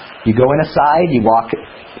 You go in a side, you walk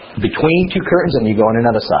between two curtains, and you go in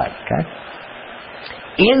another side. Okay?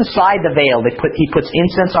 Inside the veil, he puts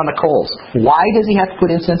incense on the coals. Why does he have to put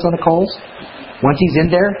incense on the coals? Once he's in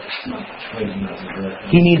there,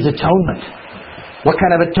 he needs atonement. What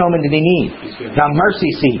kind of atonement did he need? The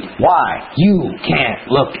mercy seat. Why? You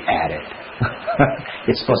can't look at it.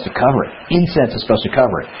 It's supposed to cover it. Incense is supposed to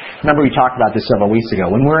cover it. Remember we talked about this several weeks ago.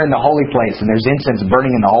 When we're in the holy place and there's incense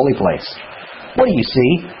burning in the holy place, what do you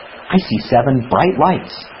see? I see 7 bright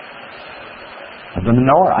lights. Of the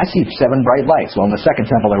menorah, I see 7 bright lights. Well, in the second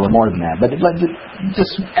temple there were more than that. But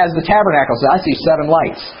just as the tabernacle says, I see 7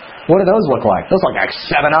 lights. What do those look like? Those look like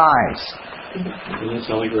 7 eyes.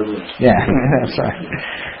 Yeah, that's right.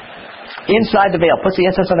 Inside the veil, puts the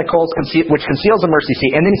incense on the coals, which conceals the mercy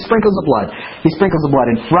seat, and then he sprinkles the blood. He sprinkles the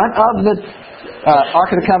blood in front of the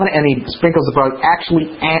Ark of the Covenant, and he sprinkles the blood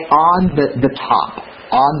actually on the top,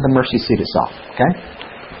 on the mercy seat itself. Okay?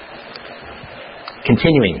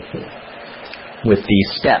 Continuing with these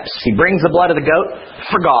steps. He brings the blood of the goat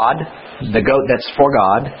for God, the goat that's for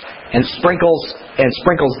God, and sprinkles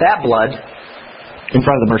that blood in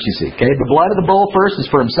front of the mercy seat. Okay? The blood of the bull first is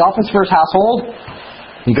for himself and for his household.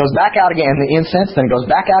 He goes back out again, the incense, then goes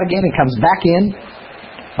back out again and comes back in.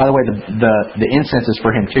 By the way, the incense is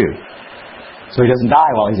for him too. So he doesn't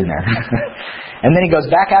die while he's in there. And then he goes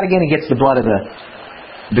back out again and gets the blood of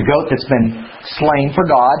the goat that's been slain for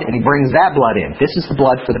God, and he brings that blood in. This is the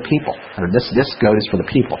blood for the people. Or this goat is for the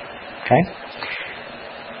people. Okay?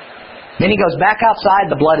 Then he goes back outside,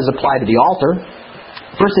 the blood is applied to the altar.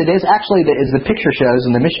 First it is, actually, as the picture shows,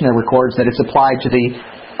 and the Mishnah records that it's applied to the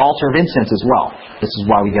altar of incense as well. This is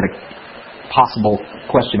why we get a possible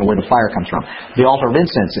question of where the fire comes from. The altar of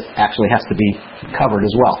incense actually has to be covered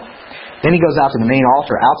as well. Then he goes out to the main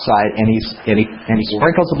altar outside, and he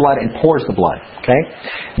sprinkles the blood and pours the blood. Okay.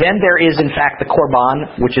 Then there is, in fact, the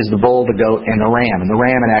korban, which is the bull, the goat, and the ram. And the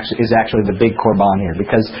ram is actually the big korban here,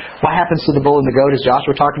 because what happens to the bull and the goat, as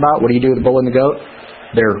Joshua talked about? What do you do with the bull and the goat?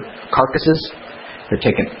 They're carcasses. They're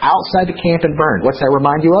taken outside the camp and burned. What's that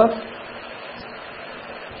remind you of?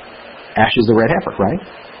 Ashes of red heifer, right?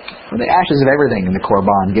 Well, the ashes of everything in the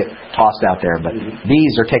korban get tossed out there, but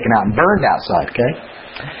these are taken out and burned outside. Okay.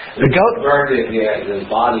 The goat burned it, the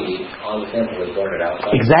body on the temple was burned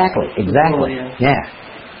outside. Exactly. Yeah.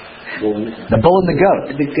 The bull and the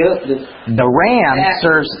goat. The ram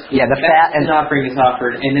serves. Yeah, the fat and offering is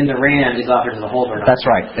offered, and then the ram is offered as a whole burnt. That's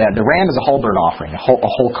right. The ram is a whole burnt offering, a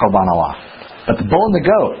whole korban olah. But the bull and the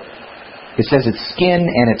goat, it says it's skin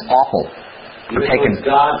and it's awful. Even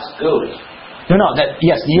God's goat. No.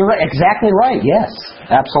 Yes, you're right, exactly right. Yes,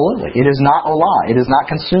 absolutely. It is not olah. It is not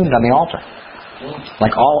consumed on the altar.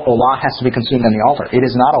 Like all olah has to be consumed on the altar. It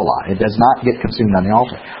is not olah. It does not get consumed on the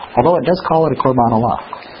altar. Although it does call it a korban olah.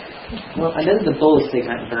 Well, I know the bull is taken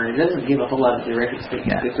out and burned. It doesn't give a whole lot of direct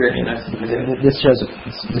description. This shows.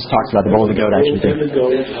 This talks about the bull and the goat actually too.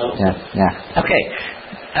 Yeah. Okay.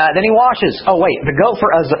 Then he washes. Oh, wait. The goat for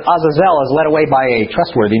Azazel is led away by a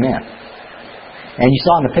trustworthy man. And you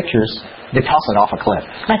saw in the pictures, they toss it off a cliff.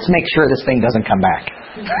 Let's make sure this thing doesn't come back.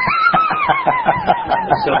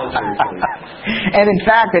 And in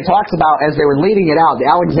fact, it talks about as they were leading it out, the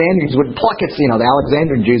Alexandrians would pluck its, the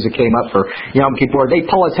Alexandrian Jews that came up for Yom Kippur, they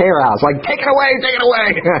pull its hair out. It's like, take it away, take it away.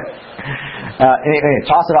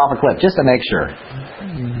 Toss it off a cliff just to make sure.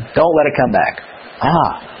 Don't let it come back.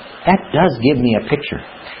 That does give me a picture.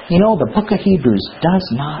 The book of Hebrews does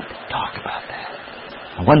not talk about that.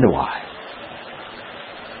 I wonder why.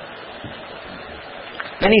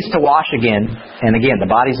 Then he's to wash again, and again, the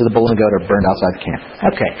bodies of the bull and goat are burned outside the camp.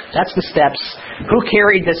 Okay, that's the steps. Who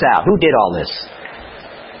carried this out? Who did all this?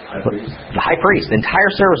 The high priest. The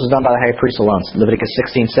entire service was done by the high priest alone. Leviticus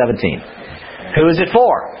 16:17. Who is it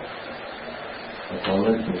for?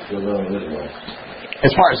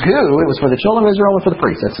 As far as who, it was for the children of Israel and for the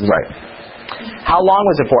priests. That's right. How long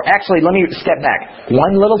was it for? Actually, let me step back.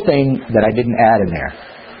 One little thing that I didn't add in there.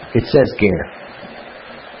 It says ger.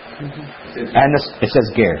 And it says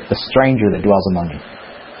ger, the stranger that dwells among you.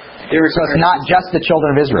 So it's not just the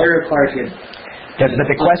children of Israel. They're required to. But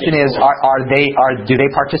the question is, do they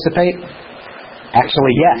participate?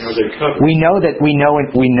 Actually, yes. We know that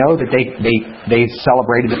they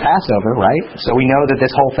celebrated the Passover, right? So we know that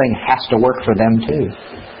this whole thing has to work for them too.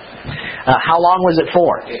 How long was it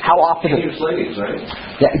for? How often? Slaves, right?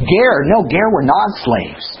 Ger were not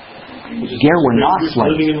slaves. Ger were not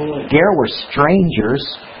slaves. Ger were strangers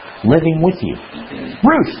living with you.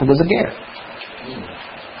 Ruth was a ger.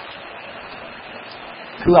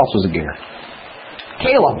 Who else was a ger?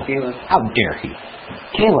 Caleb. How dare he?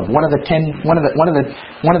 Caleb, one of the 12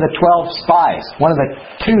 spies, one of the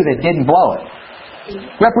 2 that didn't blow it.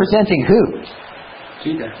 Representing who?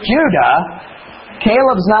 Judah.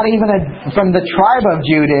 Caleb's not even from the tribe of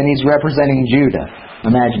Judah, and he's representing Judah.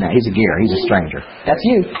 Imagine that. He's a ger. He's a stranger. That's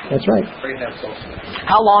you. That's right.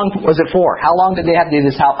 How long was it for? How long did they have to do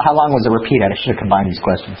this? How long was it repeated? I should have combined these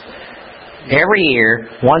questions. Every year,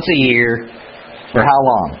 once a year, for how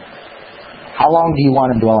long? How long do you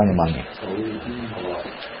want him dwelling among you?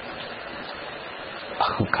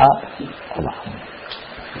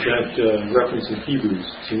 That reference in Hebrews,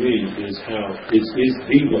 to me, is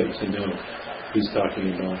the way to know he's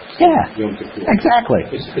talking about Yom Kippur. Exactly.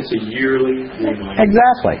 It's a yearly reminder.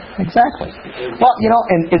 Exactly. Well,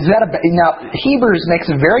 and is that now Hebrews makes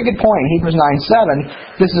a very good point. Hebrews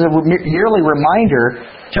 9:7. This is a yearly reminder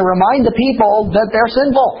to remind the people that they're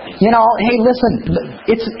sinful. Hey, listen,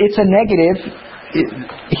 it's a negative.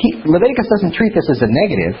 Leviticus doesn't treat this as a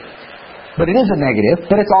negative, but it is a negative.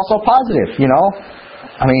 But it's also positive.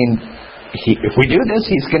 If we do this,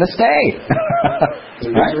 he's going to stay. It's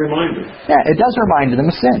a reminder. Yeah, it does remind them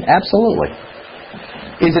of sin. Absolutely.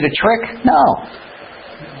 Is it a trick? No.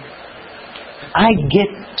 I get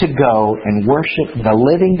to go and worship the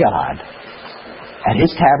living God at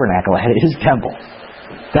His tabernacle, at His temple.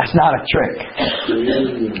 That's not a trick.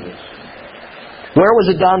 Where was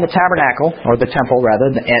it done? The tabernacle, or the temple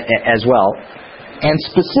rather, as well. And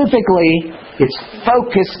specifically, it's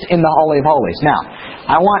focused in the Holy of Holies. Now,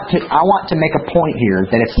 I want to make a point here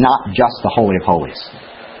that it's not just the Holy of Holies.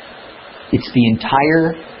 It's the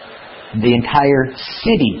entire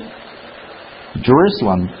city.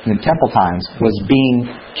 Jerusalem in temple times was being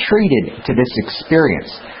treated to this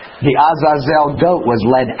experience. The Azazel goat was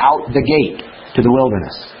led out the gate to the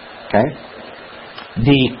wilderness. Okay?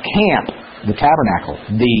 The camp, the tabernacle,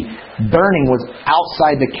 the burning was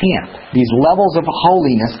outside the camp. These levels of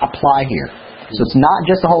holiness apply here. So it's not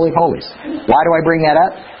just the Holy of Holies. Why do I bring that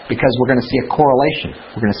up? Because we're going to see a correlation.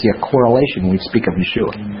 We're going to see a correlation when we speak of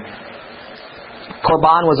Yeshua.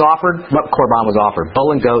 Korban was offered. What Korban was offered?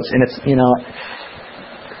 Bull and goats. And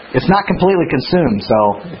it's not completely consumed, so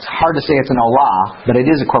it's hard to say it's an olah, but it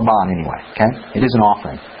is a Korban anyway. Okay? It is an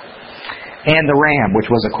offering. And the ram, which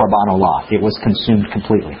was a Korban olah. It was consumed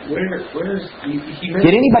completely.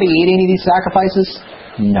 Did anybody eat any of these sacrifices?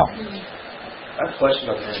 No. I have a question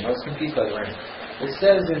about the ram. I was confused by the ram. It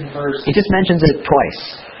says in verse... He just mentions it twice.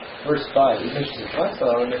 Verse 5. He mentions it twice, but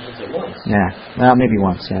he mentions it once. Yeah. Well, maybe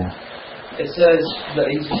once, yeah. It says that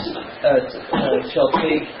he shall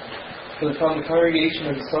take from the congregation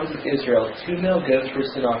of the sons of Israel 2 male goats for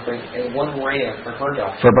sin offering and 1 ram for burnt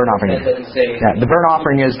offering. For burnt offering. And doesn't say... Yeah, the burnt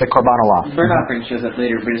offering is the Korban olah. The burnt offering shows up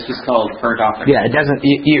later, but it's just called burnt offering. Yeah, it doesn't.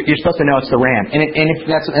 You're supposed to know it's the ram, and if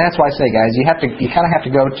that's why I say, guys, you kind of have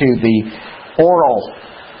to go to the oral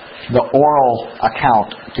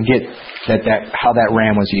account to get that how that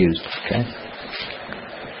ram was used. Okay.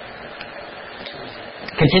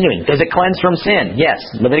 Continuing. Does it cleanse from sin? Yes.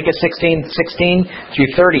 Leviticus 16:16 through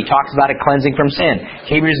 30 talks about it cleansing from sin.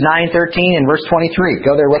 Hebrews 9:13 and verse 23.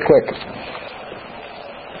 Go there real quick.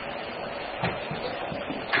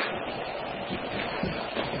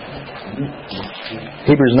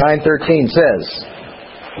 Hebrews 9:13 says,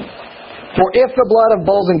 "For if the blood of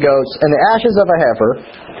bulls and goats and the ashes of a heifer,"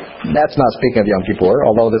 that's not speaking of Yom Kippur,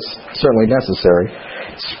 although that's certainly necessary,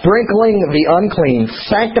 "sprinkling the unclean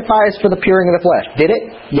sanctifies for the puring of the flesh." Did it?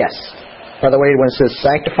 Yes. By the way, when it says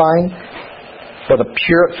sanctifying, for the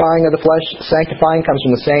purifying of the flesh, sanctifying comes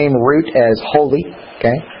from the same root as holy,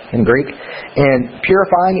 okay, in Greek. And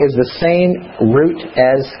purifying is the same root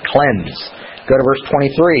as cleanse. Go to verse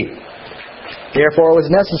 23. "Therefore it was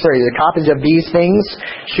necessary that copies of these things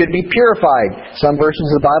should be purified." Some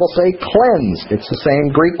versions of the Bible say cleansed. It's the same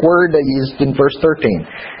Greek word that used in verse 13.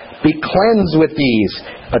 "Be cleansed with these,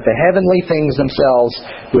 but the heavenly things themselves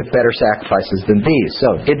with better sacrifices than these."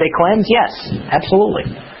 So, did they cleanse? Yes,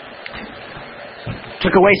 absolutely.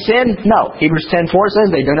 Took away sin? No. Hebrews 10:4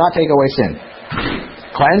 says they do not take away sin.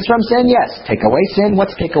 Cleanse from sin? Yes. Take away sin?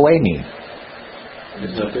 What's take away mean?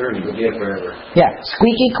 It's not there anymore. Yeah, forever. Yeah,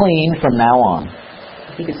 squeaky clean from now on.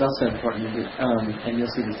 I think it's also important, and you'll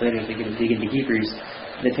see this later as we get to dig into Hebrews,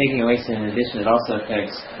 that taking away sin, in addition, it also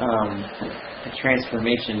affects a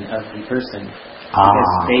transformation of the person.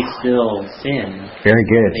 Because they still sin. Very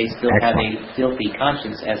good. They still have a filthy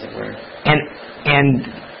conscience, as it were. And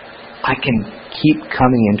I can keep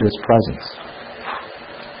coming into His presence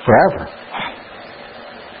forever.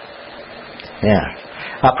 Yeah.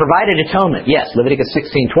 Provided atonement. Yes, Leviticus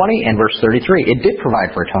 16:20 and verse 33. It did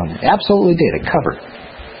provide for atonement. It absolutely did. It covered.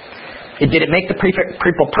 Did it make the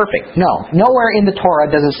people perfect? No. Nowhere in the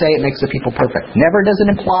Torah does it say it makes the people perfect. Never does it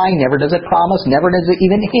imply, never does it promise, never does it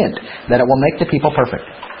even hint that it will make the people perfect.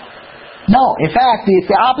 No. In fact,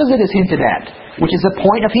 the opposite is hinted at, which is the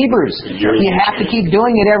point of Hebrews. You have to keep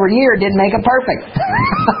doing it every year. It didn't make it perfect.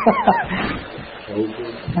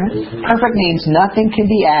 Perfect means nothing can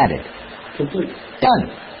be added. Complete.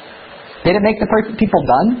 Done. Did it make the perfect people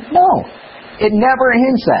done? No. It never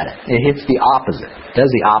hints at it. It hits the opposite. It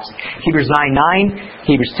does the opposite. Hebrews 9:9,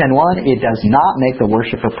 Hebrews 10:1, it does not make the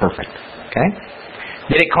worshiper perfect. Okay?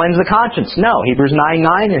 Did it cleanse the conscience? No. Hebrews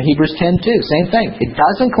 9:9 and Hebrews 10:2, same thing. It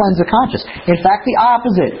doesn't cleanse the conscience. In fact, the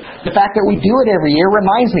opposite. The fact that we do it every year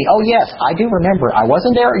reminds me, oh yes, I do remember. I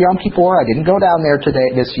wasn't there at Yom Kippur. I didn't go down there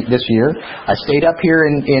this year. I stayed up here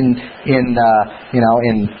in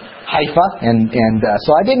Haifa, and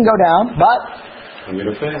so I didn't go down, but I'm going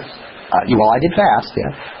to fast. I did fast,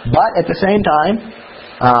 yeah. But at the same time,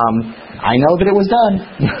 I know that it was done,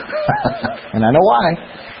 and I know why.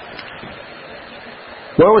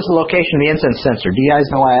 Where was the location of the incense censer? Do you guys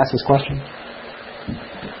know why I asked this question?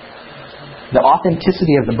 The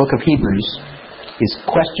authenticity of the book of Hebrews is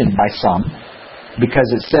questioned by some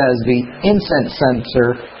because it says the incense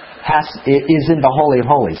censer is in the Holy of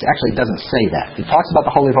Holies. Actually, it doesn't say that. It talks about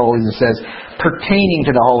the Holy of Holies and says pertaining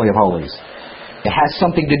to the Holy of Holies. It has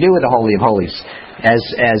something to do with the Holy of Holies, as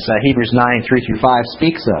Hebrews 9:3-5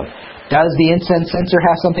 speaks of. Does the incense censer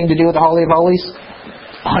have something to do with the Holy of Holies?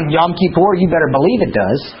 On Yom Kippur, you better believe it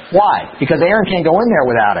does. Why? Because Aaron can't go in there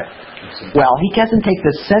without it. Well, he doesn't take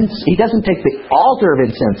the altar of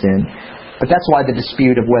incense in, but that's why the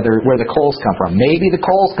dispute of where the coals come from. Maybe the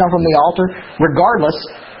coals come from the altar. Regardless,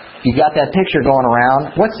 you got that picture going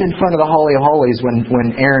around. What's in front of the Holy of Holies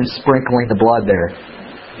when Aaron's sprinkling the blood there?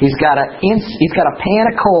 He's got a pan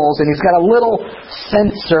of coals and he's got a little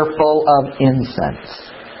censer full of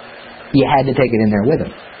incense. You had to take it in there with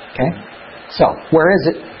him. Okay? So, where is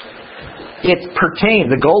it? It pertains,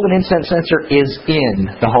 the golden incense censer is in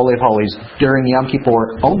the Holy of Holies during Yom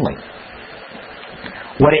Kippur only.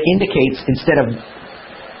 What it indicates, instead of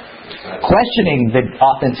questioning the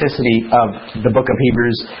authenticity of the book of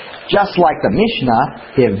Hebrews, just like the Mishnah,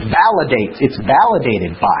 it's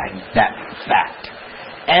validated by that fact.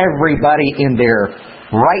 Everybody in their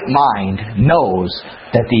right mind knows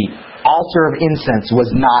that the altar of incense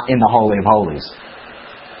was not in the Holy of Holies.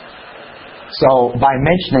 So, by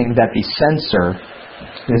mentioning that the censer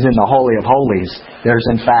is in the Holy of Holies, there's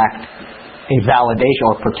in fact a validation,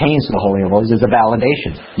 or pertains to the Holy of Holies, is a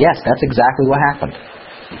validation. Yes, that's exactly what happened.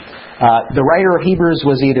 The writer of Hebrews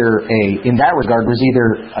was it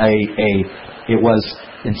was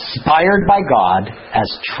inspired by God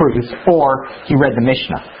as truth, or he read the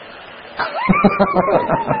Mishnah.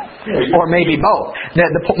 Or maybe both.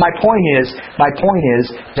 My point is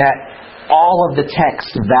that all of the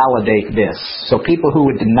texts validate this. So people who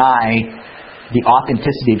would deny the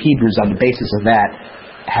authenticity of Hebrews on the basis of that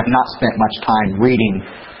have not spent much time reading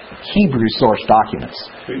Hebrew source documents.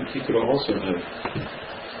 He could also have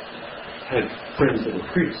had friends that were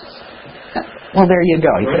priests. Well, there you go.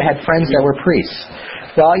 He could have had friends that were priests.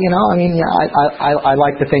 Well, I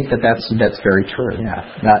like to think that that's very true. Yeah.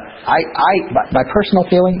 My personal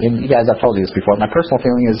feeling, and you guys, I've told you this before. My personal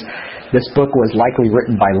feeling is this book was likely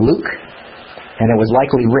written by Luke, and it was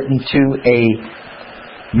likely written to a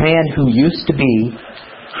man who used to be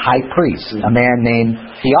high priest, a man named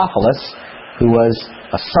Theophilus, who was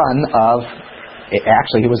a son of.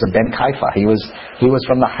 Actually, he was a Ben Caiaphas. He was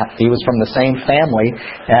from the same family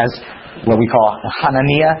as what we call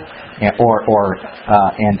Hananiah.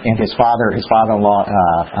 And his father-in-law,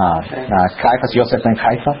 Caiaphas, Joseph ben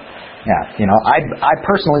Caiaphas. Yeah, I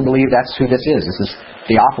personally believe that's who this is. This is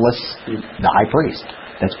Theophilus, the high priest,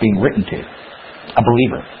 that's being written to, a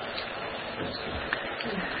believer.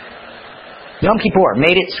 Yom Kippur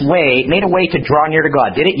made a way to draw near to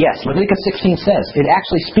God. Did it? Yes. Leviticus 16 says it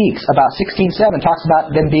actually speaks about 16:7 talks about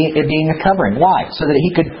it being a covering. Why? So that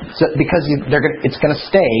because it's going to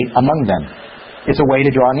stay among them. It's a way to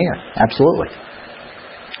draw near. Absolutely.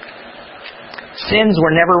 Sins were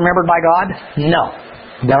never remembered by God? No.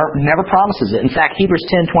 Never promises it. In fact, Hebrews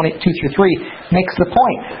 10:22-3 makes the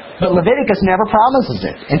point. But Leviticus never promises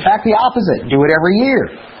it. In fact, the opposite. Do it every year.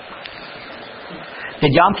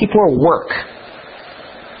 Did Yom Kippur work?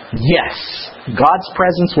 Yes. God's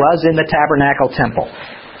presence was in the tabernacle temple.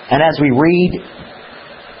 And as we read,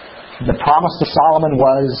 the promise to Solomon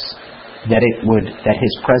was that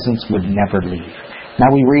his presence would never leave. Now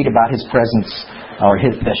we read about his presence, or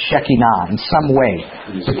the Shekinah, in some way,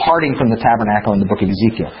 departing from the tabernacle in the book of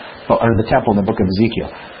Ezekiel, or the temple in the book of Ezekiel.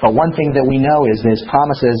 But one thing that we know is that his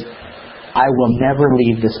promise is, I will never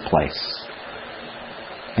leave this place.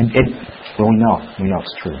 And we know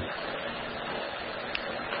it's true.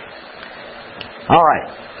 All right,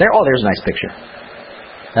 there's a nice picture.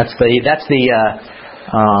 That's the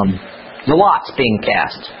lots being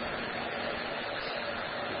cast.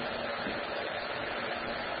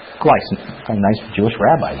 Quite a nice Jewish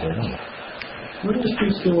rabbi there, isn't it? What does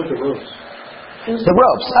this do with the ropes? The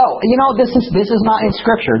ropes. Oh, this is not in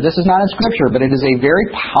Scripture. This is not in Scripture, but it is a very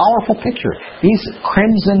powerful picture. These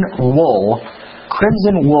crimson wool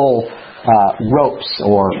ropes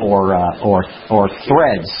or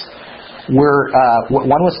threads were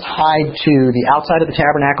one was tied to the outside of the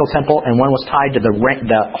tabernacle temple, and one was tied to the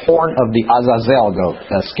horn of the Azazel goat,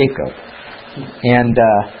 scapegoat. And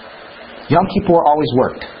Yom Kippur always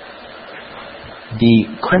worked. The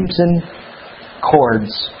crimson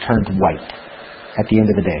cords turned white at the end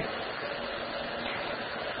of the day.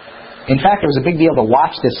 In fact, it was a big deal to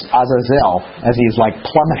watch this Azazel as he is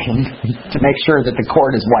plummeting to make sure that the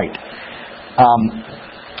cord is white.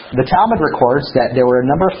 The Talmud records that there were a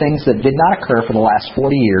number of things that did not occur for the last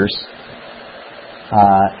 40 years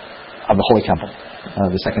of the Holy Temple,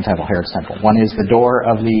 the Second Temple, Herod's Temple. One is the door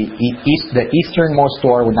of the easternmost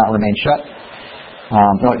door would not remain shut.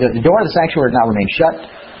 The door of the sanctuary would not remain shut.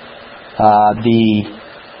 The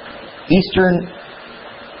easternmost,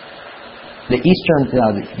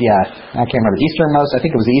 I can't remember. The easternmost, I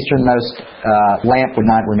think it was the easternmost lamp would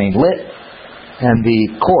not remain lit, and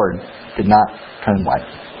the cord did not turn white.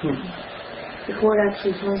 The cord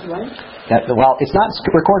actually turns white? It's not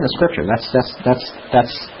recorded in Scripture.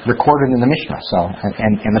 That's recorded in the Mishnah,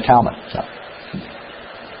 and the Talmud.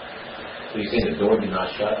 So you say the door did not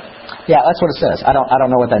shut? Yeah, that's what it says. I don't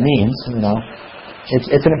know what that means.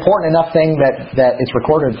 It's an important enough thing that it's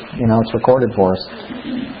recorded. It's recorded for us.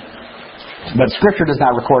 But Scripture does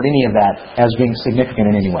not record any of that as being significant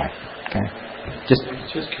in any way. Okay, just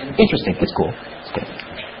interesting. It's cool. It's good.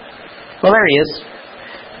 Well, there he is.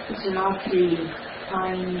 It's an awfully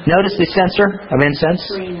fine. Notice the censer of incense.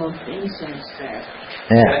 Stream of incense there.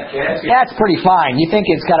 Yeah, that's pretty fine. You think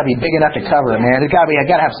it's got to be big enough to cover it, man? I got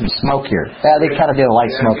to have some smoke here. They kind of did a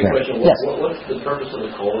light smoke there. Yes. What's the purpose of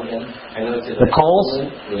the coal again? I know it's the coals.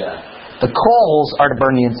 Yeah. The coals are to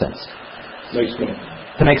burn the incense. Make smoke.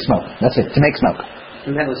 To make smoke. That's it. To make smoke.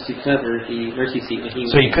 And that was to cover the mercy seat when he.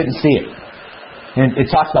 So you couldn't see it. And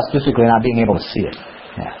it talks about specifically not being able to see it.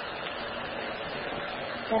 Yeah.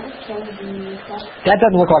 That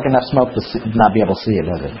doesn't look like enough smoke to not be able to see it,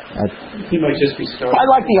 does it? He might just be starting. I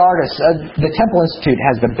like the artists. The Temple Institute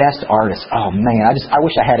has the best artists. Oh man, I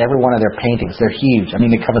wish I had every one of their paintings. They're huge. I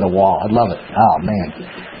mean, they cover the wall. I love it. Oh man.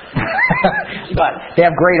 But they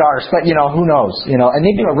have great artists. But who knows? And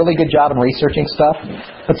they do a really good job in researching stuff.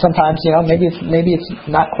 But sometimes, maybe it's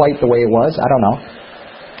not quite the way it was. I don't know.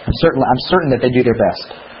 I'm certain that they do their best.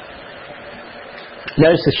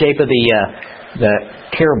 Notice the shape of the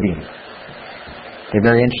cherubim. They're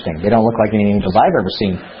very interesting. They don't look like any angels I've ever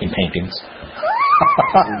seen in paintings.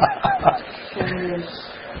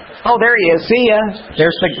 Oh, there he is. See ya.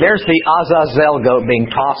 There's the Azazel goat being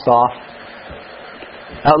tossed off.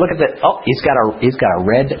 Oh, look at that. Oh, he's got a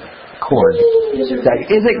red cord. Is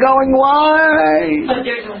it going wide? But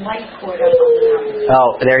there's a white cord up on the mountain.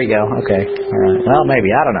 Oh, there you go. Okay. All right. Well,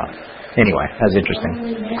 maybe. I don't know. Anyway, that's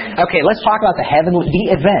interesting. Okay, let's talk about the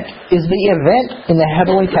event. Is the event in the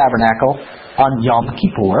heavenly tabernacle on Yom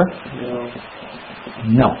Kippur?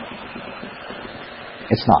 No.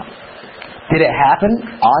 It's not. Did it happen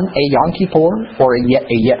on a Yom Kippur or a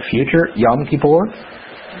yet future Yom Kippur?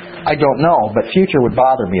 I don't know, but future would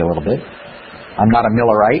bother me a little bit. I'm not a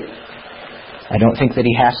Millerite. I don't think that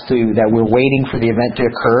that we're waiting for the event to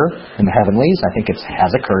occur in the heavenlies. I think it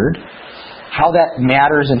has occurred. How that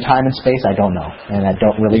matters in time and space, I don't know. And that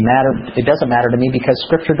don't really matter. It doesn't matter to me because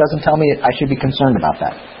Scripture doesn't tell me I should be concerned about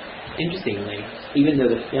that. Interestingly, even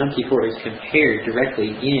though the Yom Kippur is compared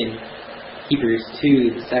directly in Hebrews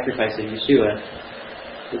to the sacrifice of Yeshua,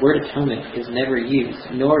 the word atonement is never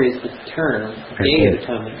used, nor is the term Day of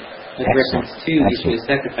Atonement a reference to Yeshua's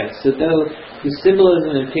sacrifice. So though the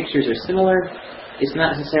symbolism and pictures are similar, it's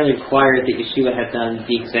not necessarily required that Yeshua have done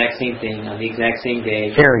the exact same thing on the exact same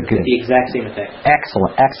day. Very good. With the exact same effect.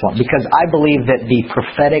 Excellent, excellent. Because I believe that the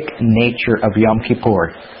prophetic nature of Yom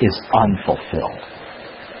Kippur is unfulfilled.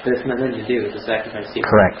 But it's nothing to do with the sacrifice here.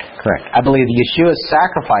 Correct. I believe Yeshua's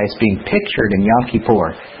sacrifice being pictured in Yom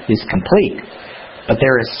Kippur is complete. But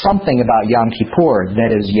there is something about Yom Kippur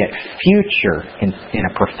that is yet future in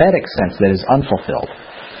a prophetic sense that is unfulfilled.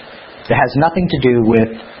 It has nothing to do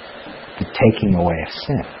with the taking away of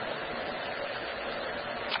sin,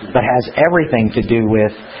 but has everything to do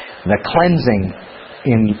with the cleansing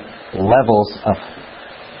in levels of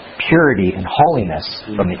purity and holiness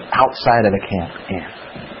from the outside of the camp in.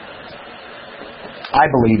 I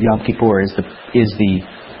believe Yom Kippur is the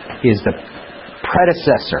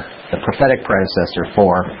predecessor, the prophetic predecessor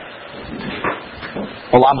for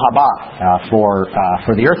Olam Haba, for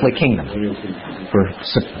the earthly kingdom,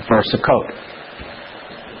 for Sukkot.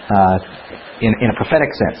 In a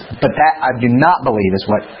prophetic sense. But that I do not believe is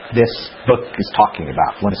what this book is talking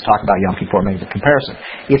about. When it's talking about Yom Kippur, making the comparison.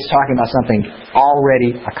 It's talking about something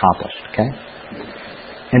already accomplished. Okay?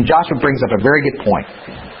 And Joshua brings up a very good point.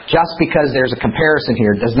 Just because there's a comparison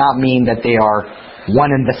here does not mean that they are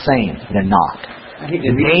one and the same. They're not.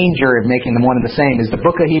 The danger of making them one and the same is the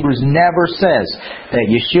book of Hebrews never says that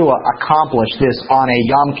Yeshua accomplished this on a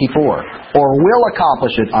Yom Kippur or will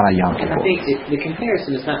accomplish it on a Yom Kippur. I think the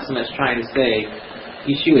comparison is not so much trying to say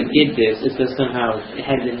Yeshua did this as though somehow it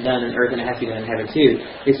had been done on earth and it has to be done in heaven too.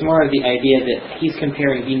 It's more of the idea that he's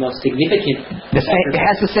comparing the most significant... it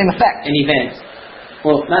has the same effect. An event.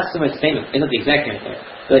 Well, not so much the same, it's not the exact same effect.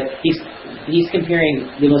 But he's comparing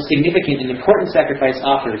the most significant and important sacrifice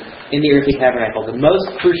offered in the earthly tabernacle, the most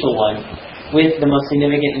crucial one, with the most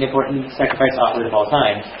significant and important sacrifice offered of all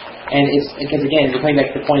time. And it's because, again, we're coming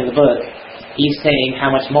back to the point of the book, he's saying how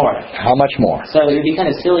much more. How much more? So it would be kind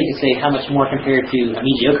of silly to say how much more compared to a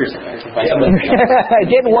mediocre sacrifice. Yeah, it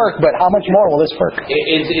didn't work, but how much more will this work?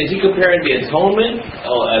 Is he comparing the atonement,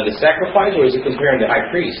 the sacrifice, or is he comparing the high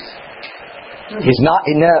priest? He's not.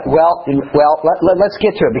 Well. Let's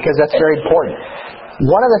get to it because that's very important.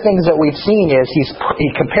 One of the things that we've seen is he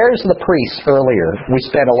compares the priests earlier. We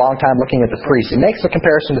spent a long time looking at the priests. He makes the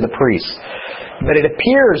comparison to the priests, but it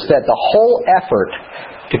appears that the whole effort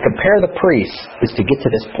to compare the priests is to get to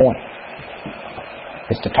this point.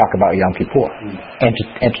 Is to talk about Yom Kippur and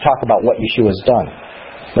to talk about what Yeshua has done.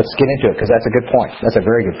 Let's get into it because that's a good point. That's a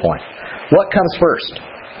very good point. What comes first?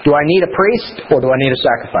 Do I need a priest or do I need a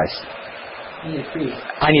sacrifice? I need a priest.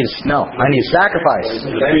 I need a sacrifice.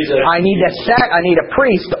 I need a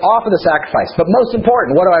priest to offer the sacrifice. But most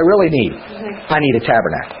important, what do I really need? I need a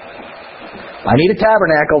tabernacle. I need a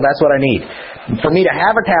tabernacle, that's what I need. For me to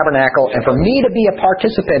have a tabernacle and for me to be a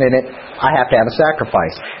participant in it, I have to have a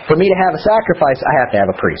sacrifice. For me to have a sacrifice, I have to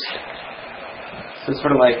have a priest. So it's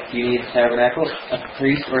sort of like, do you need a tabernacle, a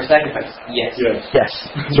priest, or a sacrifice? Yes. Yes,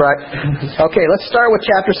 that's right. Okay, let's start with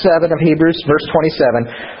chapter 7 of Hebrews, verse 27.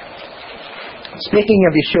 Speaking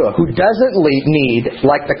of Yeshua, who doesn't need,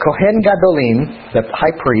 like the Kohen Gadolim, the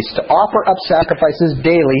high priest, to offer up sacrifices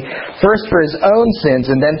daily, first for his own sins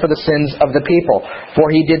and then for the sins of the people. For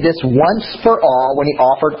he did this once for all when he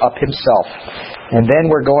offered up himself. And then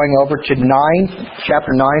we're going over to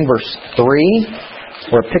chapter 9, verse 3,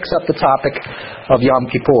 where it picks up the topic of Yom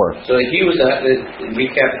Kippur. So he was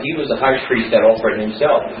a high priest that offered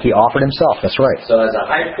himself. He offered himself, that's right. So as a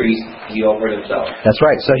high priest, he offered himself. That's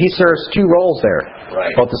right. So he serves two roles there.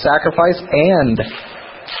 Right. Both the sacrifice and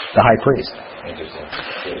the high priest. Interesting.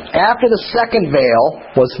 After the second veil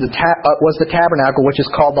was the tabernacle, which is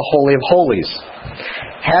called the Holy of Holies.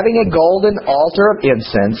 having a golden altar of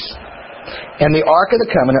incense, and the Ark of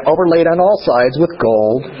the Covenant overlaid on all sides with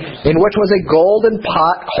gold, in which was a golden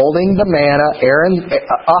pot holding the manna,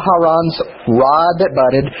 Aharon's rod that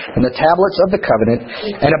budded, and the tablets of the covenant,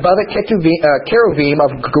 and above it cherubim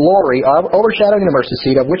of glory overshadowing the mercy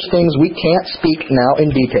seat, of which things we can't speak now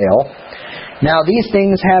in detail. Now these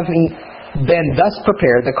things having been thus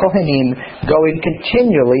prepared, the Kohanim go in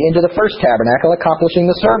continually into the first tabernacle, accomplishing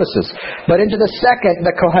the services. But into the second,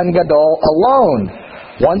 the Kohen Gadol alone,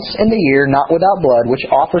 once in the year, not without blood, which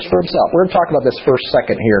offers for himself. We're going to talk about this first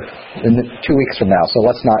second here in 2 weeks from now, so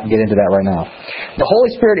let's not get into that right now. The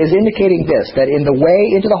Holy Spirit is indicating this, that in the way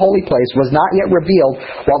into the holy place was not yet revealed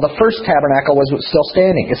while the first tabernacle was still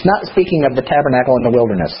standing. It's not speaking of the tabernacle in the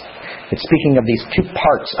wilderness. It's speaking of these two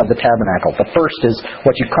parts of the tabernacle. The first is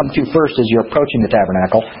what you come to first as you're approaching the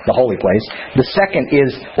tabernacle, the holy place. The second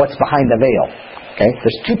is what's behind the veil. Okay?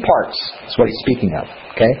 There's two parts. That's what he's speaking of.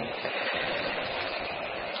 Okay?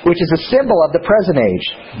 Which is a symbol of the present age.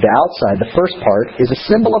 The outside, the first part, is a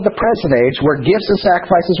symbol of the present age where gifts and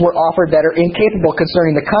sacrifices were offered that are incapable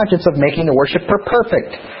concerning the conscience of making the worshiper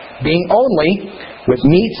perfect, being only with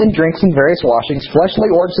meats and drinks and various washings, fleshly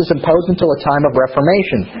ordinances imposed until a time of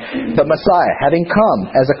reformation. But Messiah, having come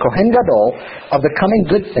as a Kohen Gadol of the coming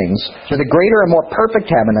good things, to the greater and more perfect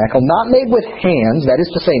tabernacle, not made with hands, that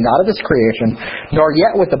is to say, not of his creation, nor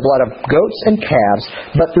yet with the blood of goats and calves,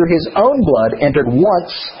 but through his own blood entered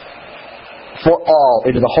once for all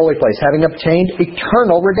into the holy place, having obtained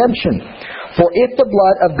eternal redemption. For if the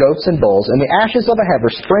blood of goats and bulls and the ashes of a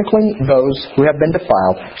heifer, sprinkling those who have been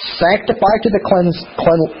defiled, sanctify to the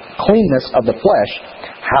cleanness of the flesh,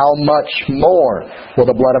 how much more will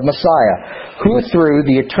the blood of Messiah, who through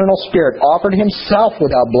the eternal Spirit offered himself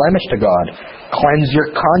without blemish to God, cleanse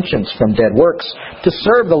your conscience from dead works to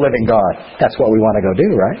serve the living God? That's what we want to go do,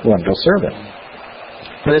 right? We want to go serve Him.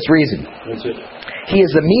 For this reason. That's it. He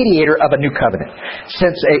is the mediator of a new covenant.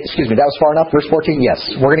 That was far enough? Verse 14? Yes.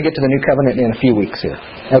 We're going to get to the new covenant in a few weeks here.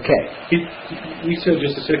 Okay. We said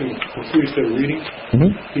just a second before we started reading,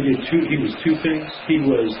 he was two things. He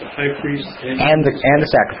was the high priest and the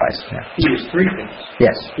sacrifice. Yeah. He was three things.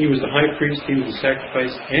 Yes. He was the high priest, he was the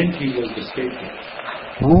sacrifice, and he was the scapegoat.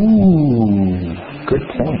 Ooh. Good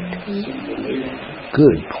point.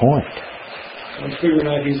 Good point. I'm figuring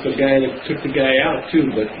out he's the guy that took the guy out too,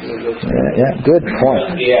 but good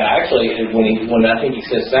point. Yeah, actually, when I think he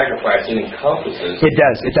says sacrifice, it encompasses. It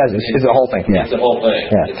does. It's the whole thing. Yeah. It's the whole thing.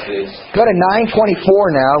 Yeah. Go to 9:24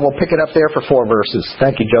 now, and we'll pick it up there for 4 verses.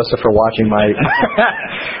 Thank you, Joseph, for watching my.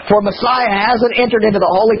 For Messiah hasn't entered into the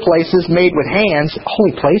holy places made with hands.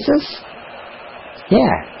 Holy places?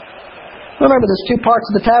 Yeah. Remember, there's 2 parts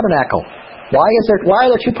of the tabernacle. Why are there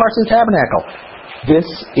 2 parts of the tabernacle? This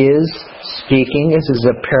is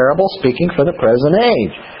a parable speaking for the present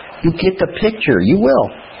age. You get the picture. You will.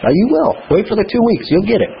 You will. Wait for the 2 weeks. You'll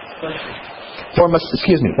get it.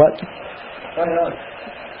 Excuse me, what?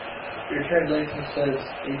 Your translation says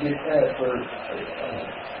it did that for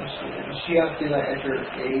Mashiach did not enter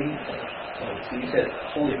you said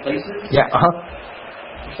holy places? Yeah,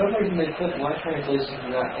 For some reason they put my translation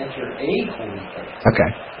do not enter a holy place. Okay,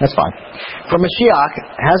 that's fine. For Mashiach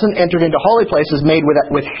hasn't entered into holy places made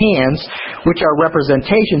with hands, which are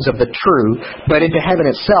representations of the true, but into heaven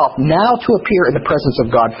itself, now to appear in the presence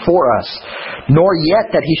of God for us. Nor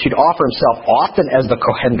yet that he should offer himself often as the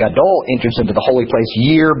Kohen Gadol enters into the holy place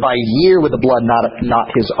year by year with the blood not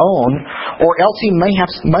his own, or else he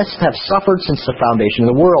must have suffered since the foundation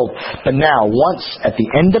of the world. But now, once at the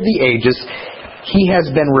end of the ages, he has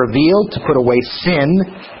been revealed to put away sin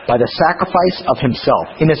by the sacrifice of himself.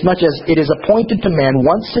 Inasmuch as it is appointed to man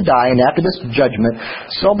once to die, and after this judgment,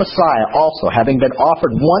 so Messiah also, having been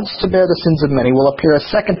offered once to bear the sins of many, will appear a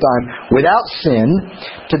second time without sin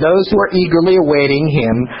to those who are eagerly awaiting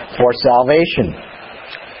him for salvation.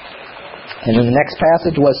 And then the next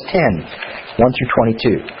passage was 10, 1 through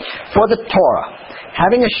 22. For the Torah,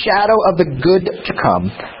 having a shadow of the good to come,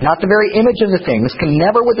 not the very image of the things, can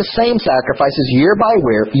never with the same sacrifices year by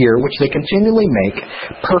year, which they continually make,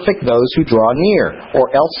 perfect those who draw near. Or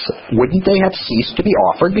else wouldn't they have ceased to be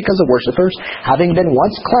offered, because the worshippers, having been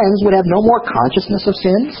once cleansed, would have no more consciousness of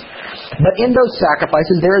sins? But in those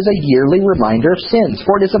sacrifices there is a yearly reminder of sins,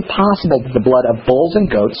 for it is impossible that the blood of bulls and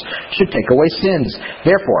goats should take away sins.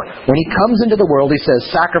 Therefore, when he comes into the world, he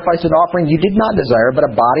says, sacrifice and offering you did not desire, but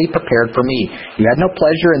a body prepared for me. You had no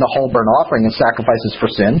pleasure in the whole burnt offering and sacrifices for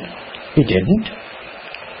sin. He didn't.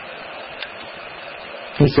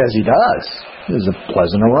 He says he does. It is a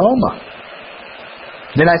pleasant aroma.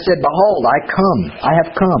 Then I said, behold, I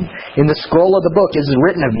have come. In the scroll of the book is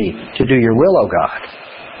written of me, to do your will, O God.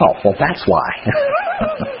 Oh, well, that's why.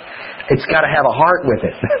 It's got to have a heart with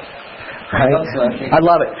it. Right? I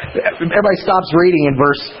love it. Everybody stops reading in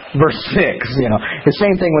verse 6. You know, the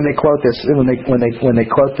same thing when they quote this. When they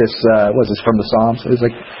quote this, was this from the Psalms? It's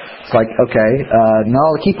like okay, no,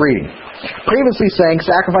 keep reading. Previously saying,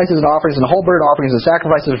 sacrifices and offerings and whole burnt offerings and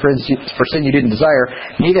sacrifices for sin you didn't desire,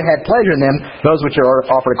 neither had pleasure in them, those which are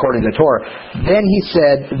offered according to the Torah. Then he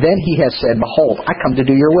has said, behold, I come to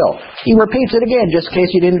do your will. He repeats it again, just in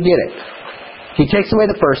case you didn't get it. He takes away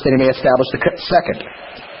the first, that he may establish the second,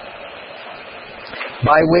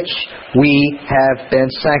 by which we have been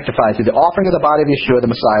sanctified through the offering of the body of Yeshua the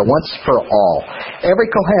Messiah once for all. Every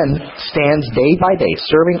Kohen stands day by day,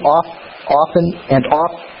 serving often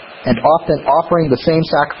offering the same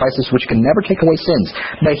sacrifices which can never take away sins.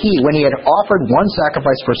 But he, when he had offered one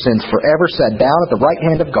sacrifice for sins, forever sat down at the right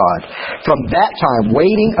hand of God. From that time,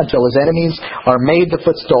 waiting until his enemies are made the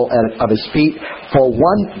footstool of his feet. For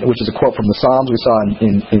one, which is a quote from the Psalms we saw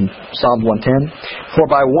in Psalm 110. For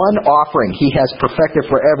by one offering he has perfected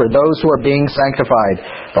forever those who are being sanctified.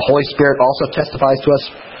 The Holy Spirit also testifies to us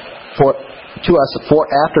for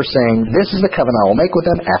after saying, this is the covenant I will make with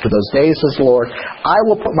them after those days, says the Lord. I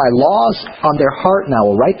will put my laws on their heart and I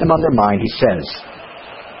will write them on their mind, he says.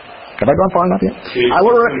 Have I gone far enough yet? I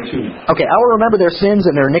will remember their sins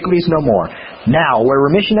and their iniquities no more. Now, where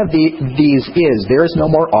remission of these is, there is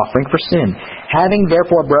no more offering for sin. Having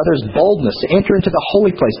therefore, brothers, boldness to enter into the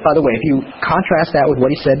holy place. By the way, if you contrast that with what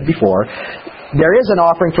he said before, there is an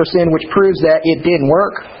offering for sin which proves that it didn't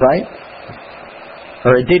work, right?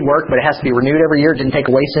 Or it did work, but it has to be renewed every year. It didn't take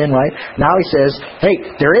away sin, right? Now he says, hey,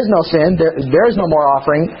 there is no sin. There is no more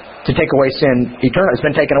offering to take away sin eternally. It's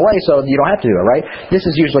been taken away, so you don't have to do it, right? This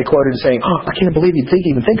is usually quoted as saying, I can't believe you'd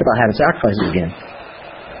even think about having sacrifices again.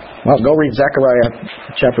 Well, go read Zechariah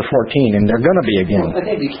chapter 14, and they're going to be again. Well, I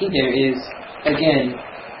think the key there is, again,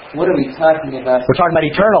 what are we talking about? We're talking about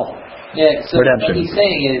eternal redemption. What he's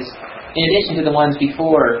saying is, in addition to the ones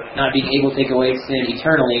before not being able to take away sin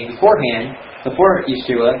eternally beforehand, before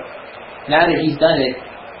Yeshua, now that he's done it,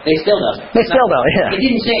 they still don't. They still don't, yeah. It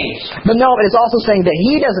didn't change. But no, but it's also saying that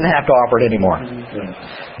he doesn't have to offer it anymore. Mm-hmm.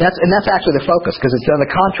 That's actually the focus, because it's done the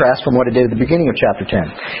contrast from what it did at the beginning of chapter 10.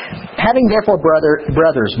 Having therefore,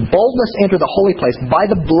 brothers, boldness enter the holy place by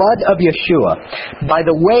the blood of Yeshua, by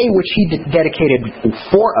the way which he dedicated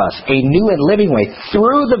for us, a new and living way,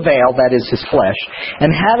 through the veil, that is his flesh, and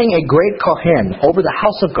having a great Kohen over the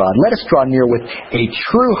house of God, let us draw near with a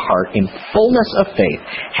true heart in fullness of faith,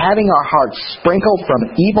 having our hearts sprinkled from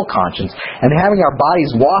evil conscience, and having our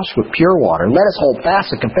bodies washed with pure water. Let us hold fast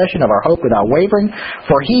the confession of our hope without wavering,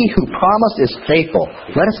 for he who promised is faithful.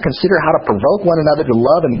 Let us consider how to provoke one another to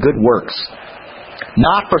love and good works,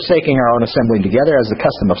 not forsaking our own assembling together as the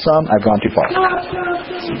custom of some. I've gone too far.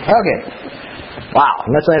 Okay. Wow.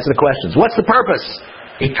 Let's answer the questions. What's the purpose?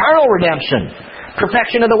 Eternal redemption.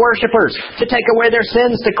 Perfection of the worshipers. To take away their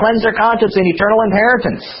sins, to cleanse their conscience, and eternal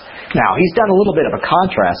inheritance. Now, he's done a little bit of a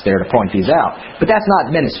contrast there to point these out, but that's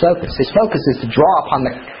not been his focus. His focus is to draw upon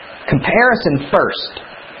the comparison first,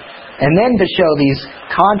 and then to show these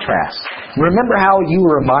contrasts. Remember how you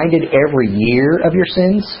were reminded every year of your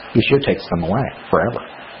sins? Yeshua takes them away forever.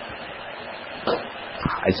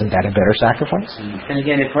 Isn't that a better sacrifice? And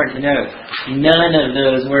again, important to note, none of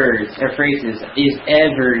those words or phrases is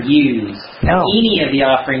ever used in any of the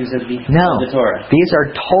offerings of the Torah. These are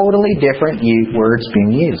totally different words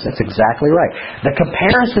being used. That's exactly right. The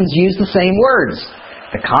comparisons use the same words.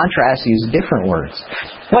 The contrast uses different words.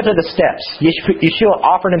 What are the steps? Yeshua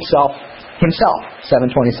offered himself,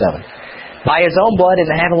 7:27. By his own blood in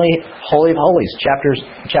the heavenly Holy of Holies, chapter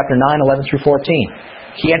 9, 11 through 14.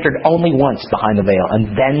 He entered only once behind the veil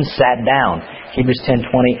and then sat down. Hebrews 10:20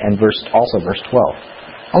 and verse 12.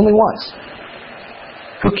 Only once.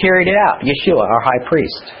 Who carried it out? Yeshua, our high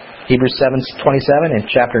priest. Hebrews 7:27 and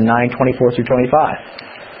chapter 9, 24 through 25.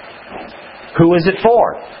 Who is it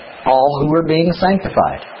for? All who are being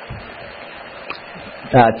sanctified.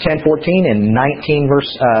 10:14 and 19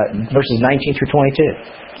 verses 19 through 22.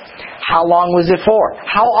 How long was it for?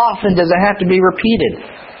 How often does it have to be repeated?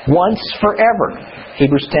 Once forever.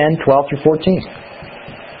 Hebrews 10:12 through 14.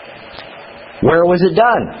 Where was it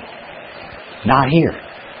done? Not here.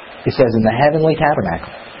 It says in the heavenly tabernacle.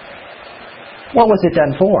 What was it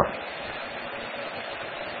done for?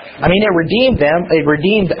 I mean, it redeemed them, it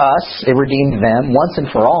redeemed us, it redeemed them once and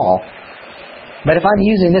for all. But if I'm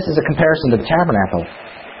using this as a comparison to the tabernacle,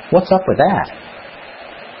 what's up with that?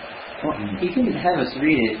 Well, you can have us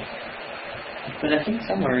read it, but I think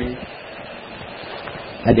somewhere in...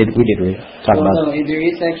 We did read it. No, there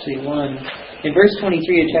is actually one In verse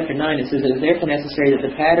 23 of chapter 9, it says, "It is therefore necessary that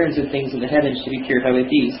the patterns of things in the heavens should be purified with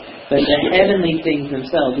these, but the heavenly things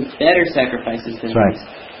themselves with better sacrifices than That's right. these."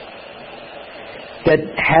 The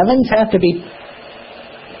heavens have to be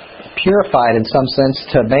purified in some sense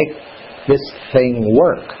to make this thing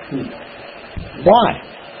work. Why?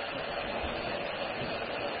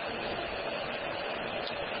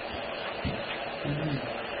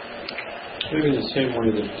 Maybe in the same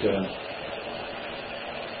way that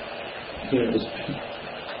it was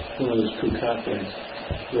one of those Kukat things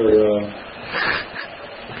where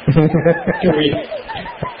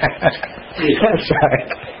That's right.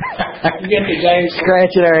 You get the guy who's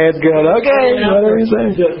Scratching our heads good. Okay, whatever you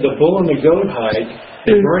say. the bull and the goat hide,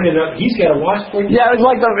 they burn it up. He's got a wash for you. Yeah, it's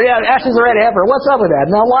like the ashes of red heifer. What's up with that?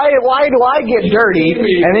 Now, why do I get dirty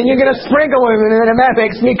and then you're going to sprinkle them and that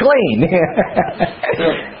makes me clean?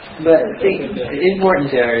 But I think it's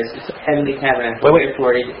important to us, heavenly tabernacle. Wait.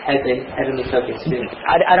 Therefore, it has a heavenly focus too.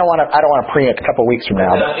 I don't want to preempt a couple of weeks from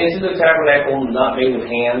now. Now, isn't the tabernacle not made with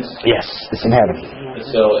hands? Yes, it's in heaven.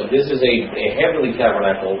 So this is a heavenly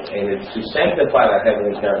tabernacle, and it's to sanctify that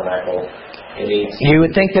heavenly tabernacle. It needs You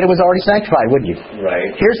would think that it was already sanctified, wouldn't you?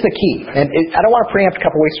 right. Here's the key, and I don't want to preempt a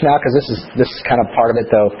couple of weeks from now because this is kind of part of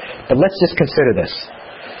it, though. But let's just consider this: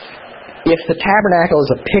 if the tabernacle is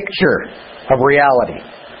a picture of reality,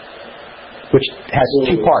 which has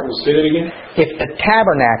two parts. Say that again? If the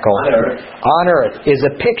tabernacle on earth is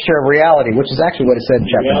a picture of reality, which is actually what it said in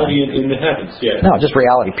chapter 9. Reality in the heavens, yeah. No, just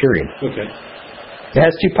reality, period. Okay. It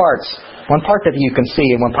has two parts. One part that you can see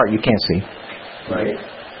and one part you can't see. Right.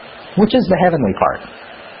 Which is the heavenly part?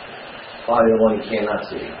 Probably the one you cannot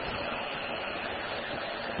see.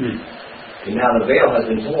 And now the veil has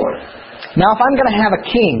been torn. Now, if I'm going to have a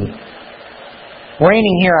king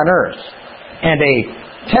reigning here on earth and a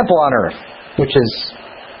temple on earth, which is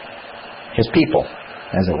his people,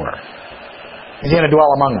 as it were, he's going to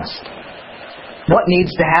dwell among us. What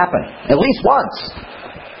needs to happen? At least once.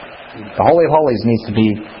 The Holy of Holies needs to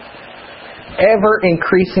be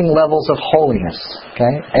ever-increasing levels of holiness.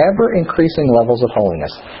 Okay? Ever-increasing levels of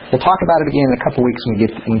holiness. We'll talk about it again in a couple of weeks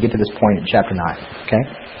when we get to this point in chapter 9. Okay?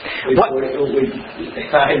 What? This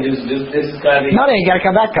is kind of... No, you got to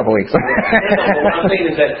come back a couple of weeks. What I'm saying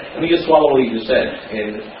is that, let me just swallow what you just said.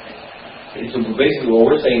 And so basically what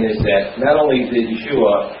we're saying is that not only did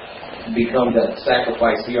Yeshua become the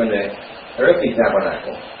sacrifice here in the earthly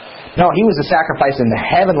tabernacle, No, he was a sacrifice in the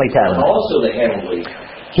heavenly but tabernacle. also the heavenly.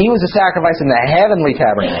 He was a sacrifice in the heavenly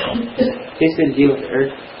tabernacle. This didn't deal with the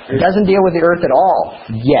earth. It doesn't deal with the earth at all,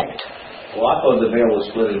 yet. Well, I thought the veil was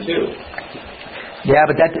split in two. Yeah,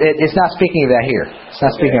 but it's not speaking of that here. It's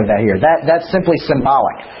not speaking of that here. That's simply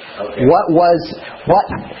symbolic. Okay.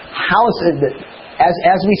 How is it that,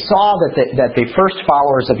 as we saw that the first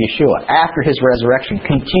followers of Yeshua, after his resurrection,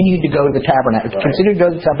 continued to go to the tabernacle, continued to go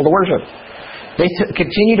to the temple to worship. They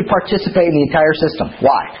continued to participate in the entire system.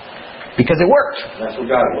 Why? Because it worked. That's where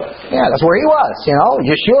God was. Yeah, that's where he was.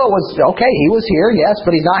 Yeshua was okay. He was here, yes,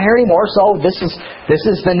 but he's not here anymore. So this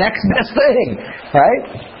is the next best thing,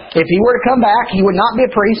 right? If he were to come back, he would not be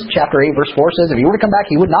a priest. Chapter 8, verse 4 says, if he were to come back,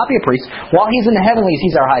 he would not be a priest. While he's in the heavenlies,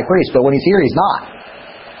 he's our high priest. But when he's here, he's not.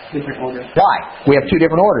 Different order. Why? We have two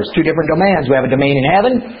different orders, two different domains. We have a domain in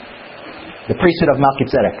heaven, the priesthood of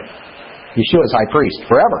Melchizedek. Yeshua is high priest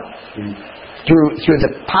forever. Through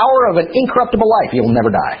the power of an incorruptible life, he will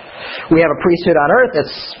never die. We have a priesthood on earth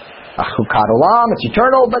that's a Chukad Olam, it's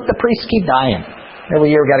eternal, but the priests keep dying.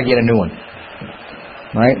 Every year we've got to get a new one.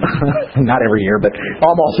 Right? Not every year, but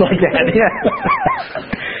almost like that. Yeah.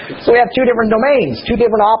 So we have two different domains, two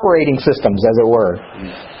different operating systems, as it were.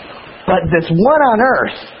 But this one on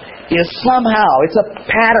earth is somehow, it's a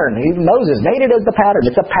pattern. Even Moses made it as the pattern.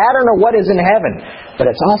 It's a pattern of what is in heaven, but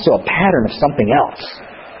it's also a pattern of something else.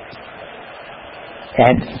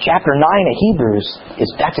 And chapter 9 of Hebrews,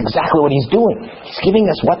 that's exactly what he's doing. He's giving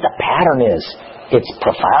us what the pattern is. It's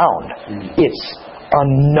profound. It's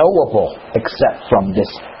unknowable except from this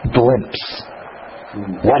glimpse.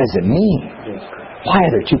 What does it mean? Why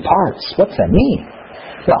are there two parts? What's that mean?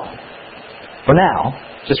 Well, for now,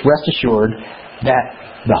 just rest assured that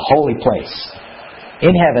the holy place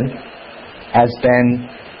in heaven has been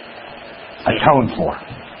atoned for.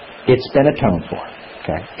 It's been atoned for.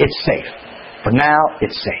 Okay? It's safe. For now,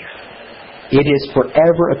 it's safe. It is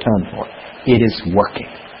forever atoned for. It is working.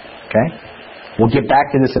 Okay? We'll get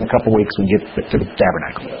back to this in a couple weeks when we get to the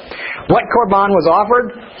tabernacle. What Korban was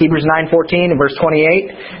offered? Hebrews 9:14 and verse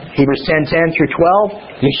 28. Hebrews 10:10 through 12.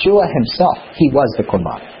 Yeshua himself, he was the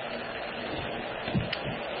Korban.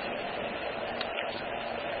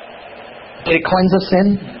 Did it cleanse of sin?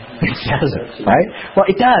 It doesn't, right? Well,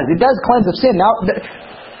 it does. It does cleanse of sin. Now,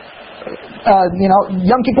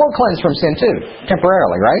 Yom Kippur cleansed from sin too,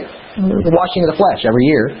 temporarily, right? The washing of the flesh every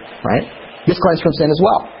year, right? This cleansed from sin as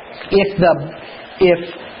well. If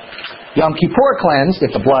Yom Kippur cleansed,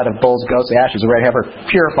 if the blood of bulls, goats, the ashes of red heifer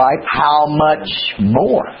purified, how much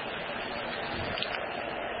more?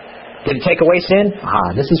 Did it take away sin?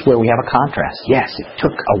 This is where we have a contrast. Yes, it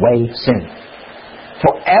took away sin.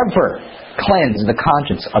 Forever cleansed the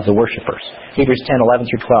conscience of the worshipers. Hebrews 10:11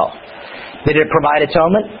 through 12. Did it provide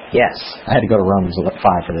atonement? Yes. I had to go to Romans 5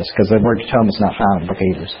 for this because the word atonement is not found in the book of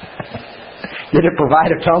Hebrews. Did it provide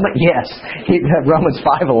atonement? Yes. Romans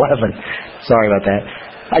 5:11. Sorry about that.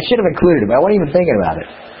 I should have included it, but I wasn't even thinking about it.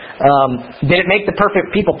 Did it make the perfect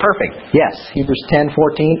people perfect? Yes. Hebrews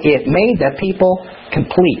 10:14. It made the people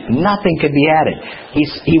complete. Nothing could be added.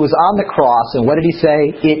 He was on the cross, and what did he say?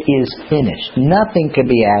 It is finished. Nothing could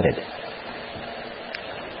be added.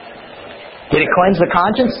 Did it cleanse the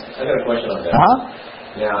conscience? I got a question on that.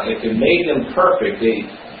 Now, if it made them perfect, is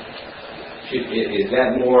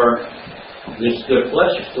that more? Their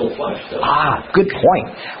flesh is still flesh, though. Good point.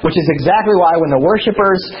 Which is exactly why when the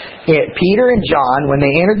worshipers, Peter and John, when they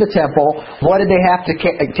entered the temple, what did they have to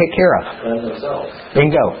take care of? Cleanse themselves.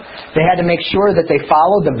 Bingo. They had to make sure that they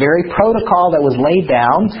followed the very protocol that was laid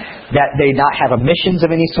down, that they not have emissions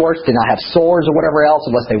of any sorts, did not have sores or whatever else,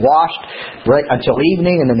 unless they washed right until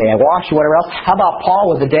evening, and then they washed or whatever else. How about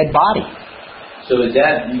Paul with a dead body? So is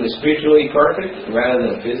that spiritually perfect rather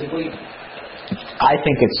than physically? I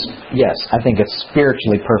think it's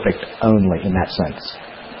spiritually perfect only in that sense.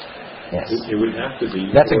 Yes. It would have to be.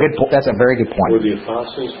 That's a very good point. Where the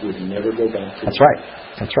apostles would never go back to. That's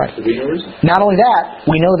right. There'd be no reason. Not only that,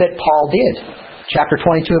 we know that Paul did. Chapter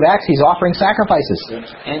 22 of Acts, he's offering sacrifices,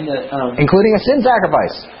 and including a sin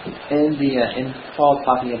sacrifice. And Paul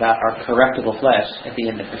talking about our corruptible flesh at the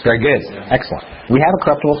end of the. Very good. Excellent. We have a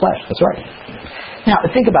corruptible flesh. That's right. Now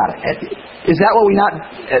think about it. Is that what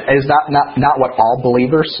is not what all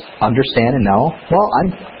believers understand and know? Well,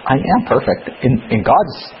 I am perfect in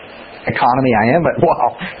God's economy. I am, but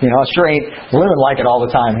I sure ain't living like it all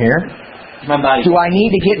the time here. My body. Do I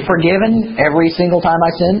need to get forgiven every single time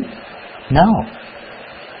I sin? No.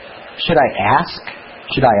 Should I ask?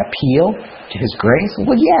 Should I appeal to His grace?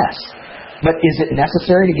 Well, yes. But is it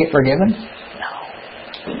necessary to get forgiven? No.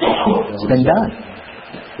 It's been done.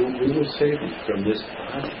 We will save you from this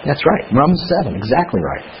body. That's right. Romans 7. Exactly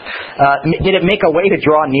right. Did it make a way to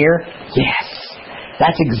draw near? Yes.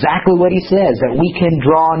 That's exactly what he says, that we can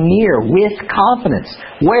draw near with confidence.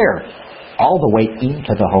 Where? All the way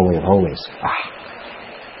into the Holy of Holies.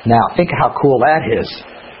 Now, think how cool that is.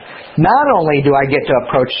 Not only do I get to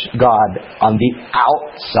approach God on the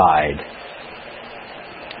outside,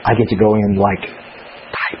 I get to go in like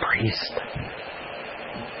high priest.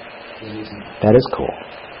 That is cool.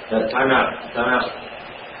 Time out.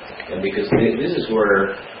 And because this is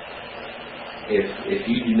where, if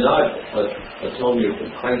you do not atone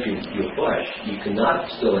cleanse your flesh, you cannot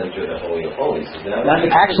still enter the Holy of Holies.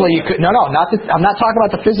 Actually, you could. No. I'm not talking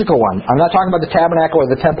about the physical one. I'm not talking about the tabernacle or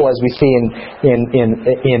the temple as we see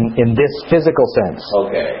in this physical sense.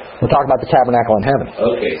 Okay. We're talking about the tabernacle in heaven.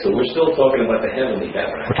 Okay, so we're still talking about the heavenly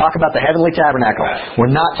tabernacle. We're talking about the heavenly tabernacle. Right.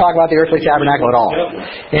 We're not talking about the earthly tabernacle at all.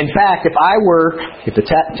 In fact, if the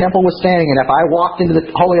temple was standing and if I walked into the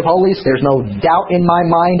Holy of Holies, there's no doubt in my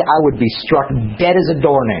mind I would be struck dead as a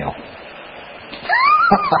doornail.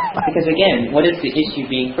 Because again, what is the issue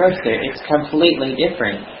being broached there? It's completely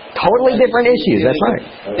different. Totally different issues, that's right.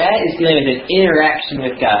 That is dealing with an interaction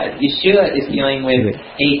with God. Yeshua is dealing with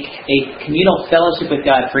a communal fellowship with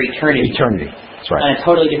God for eternity. That's right. On a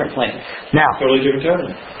totally different plane. Now, totally different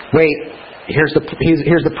covenant. Wait, here's the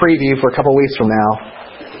preview for a couple of weeks from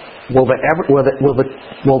now. Will the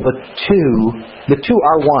two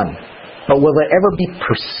are one, but will they ever be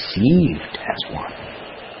perceived as one?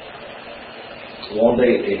 One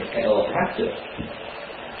day it'll have to.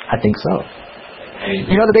 I think so.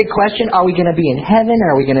 You know the big question? Are we going to be in heaven or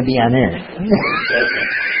are we going to be on earth?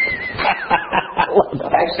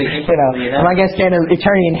 Actually, am I going to spend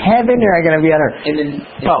eternity in heaven or am I going to be on earth?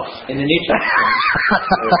 Both. In the New Jerusalem.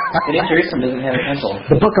 The New Jerusalem doesn't have a temple.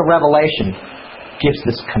 The book of Revelation gives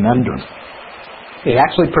this conundrum. It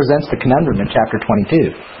actually presents the conundrum in chapter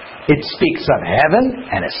 22. It speaks of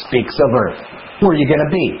heaven and it speaks of earth. Where are you going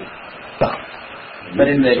to be? Both. But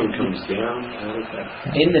in the comes down out of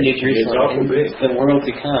that. In the New Jerusalem, in the world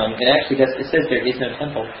to come, it says there is no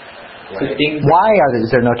temple. Right. So why is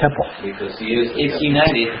there no temple? Because it's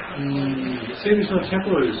united. You say there's no temple,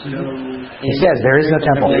 or there's no... It says there is no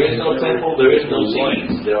temple. There is no temple, there is no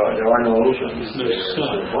seas, there are no oceans. There's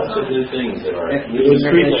no sun. Lots of new things there are. There's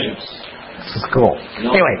three lamps. This is cool.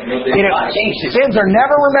 Anyway, sins are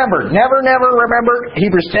never remembered. Never remembered.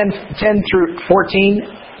 Hebrews 10 through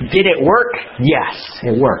 14. Did it work? Yes,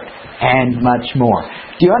 it worked. And much more.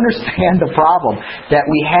 Do you understand the problem that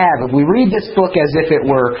we have? If we read this book as if it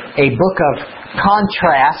were a book of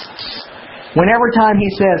contrasts, whenever time he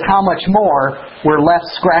says how much more, we're left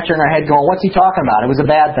scratching our head going, what's he talking about? It was a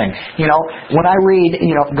bad thing. When I read,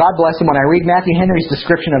 God bless him, when I read Matthew Henry's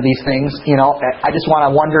description of these things, I just want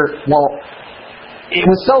to wonder, well, it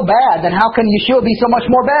was so bad, then how can Yeshua be so much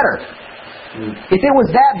more better? If it was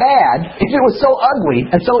that bad, if it was so ugly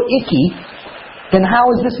and so icky, then how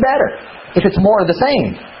is this better? If it's more of the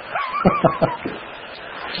same.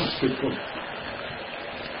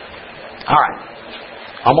 All right.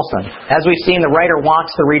 Almost done. As we've seen, the writer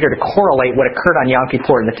wants the reader to correlate what occurred on Yom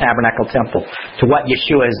Kippur in the Tabernacle Temple to what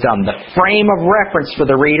Yeshua has done. The frame of reference for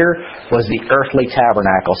the reader was the earthly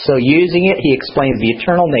tabernacle. So using it, he explains the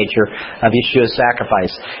eternal nature of Yeshua's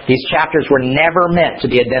sacrifice. These chapters were never meant to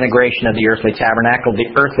be a denigration of the earthly tabernacle,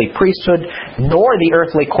 the earthly priesthood, nor the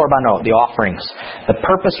earthly korbanot, the offerings. The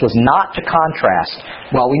purpose was not to contrast.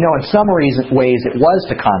 Well, we know in some ways it was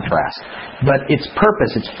to contrast. But its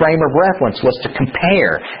purpose, its frame of reference, was to compare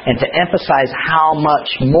and to emphasize how much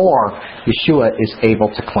more Yeshua is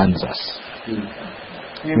able to cleanse us.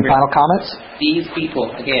 Any final comments? These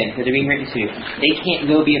people, again, that are being written to, they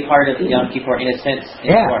can't go be a part of Yom Kippur in a sense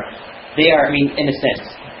anymore. They are, in a sense,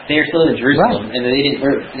 they are still in Jerusalem, and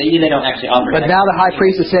they don't actually offer. But now the high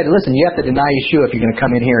priest has said, listen, you have to deny Yeshua if you're going to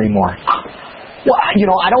come in here anymore. Well, I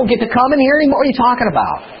don't get to come in here anymore. What are you talking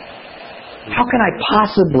about? How can I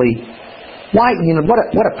possibly... Why?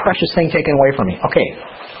 What a precious thing taken away from me. Okay,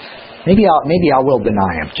 maybe I will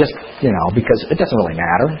deny him, just because it doesn't really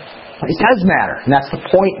matter. It does matter, and that's the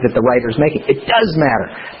point that the writer's making. It does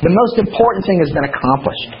matter. The most important thing has been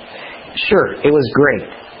accomplished. Sure, it was great,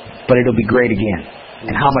 but it'll be great again.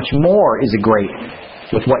 And how much more is it great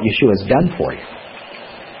with what Yeshua has done for you?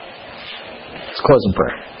 Let's close in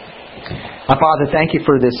prayer. My Father, thank you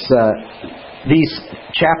for these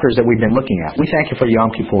chapters that we've been looking at. We thank you for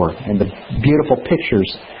Yom Kippur and the beautiful pictures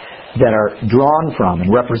that are drawn from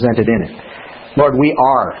and represented in it. Lord, we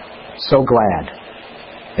are so glad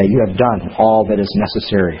that you have done all that is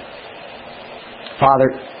necessary.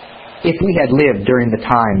 Father, if we had lived during the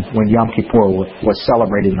time when Yom Kippur was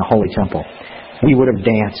celebrated in the Holy Temple, we would have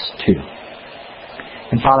danced too.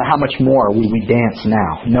 And Father, how much more will we dance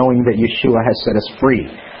now, knowing that Yeshua has set us free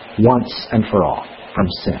once and for all from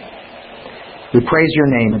sin. We praise your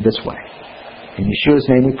name in this way. In Yeshua's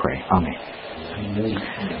name we pray. Amen.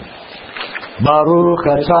 Baruch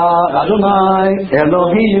atah Adonai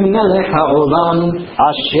Eloheinu melech haolam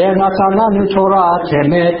asher natan lanu Torah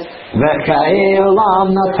emet v'chayei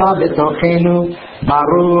olam nata b'tochenu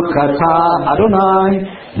Baruch atah Adonai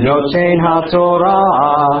noten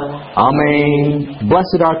haTorah. Amen.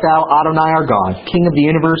 Blessed art thou, Adonai our God, King of the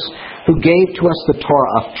universe, who gave to us the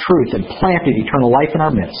Torah of truth and planted eternal life in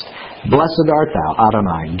our midst. Blessed art thou,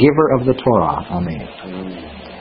 Adonai, giver of the Torah. Amen.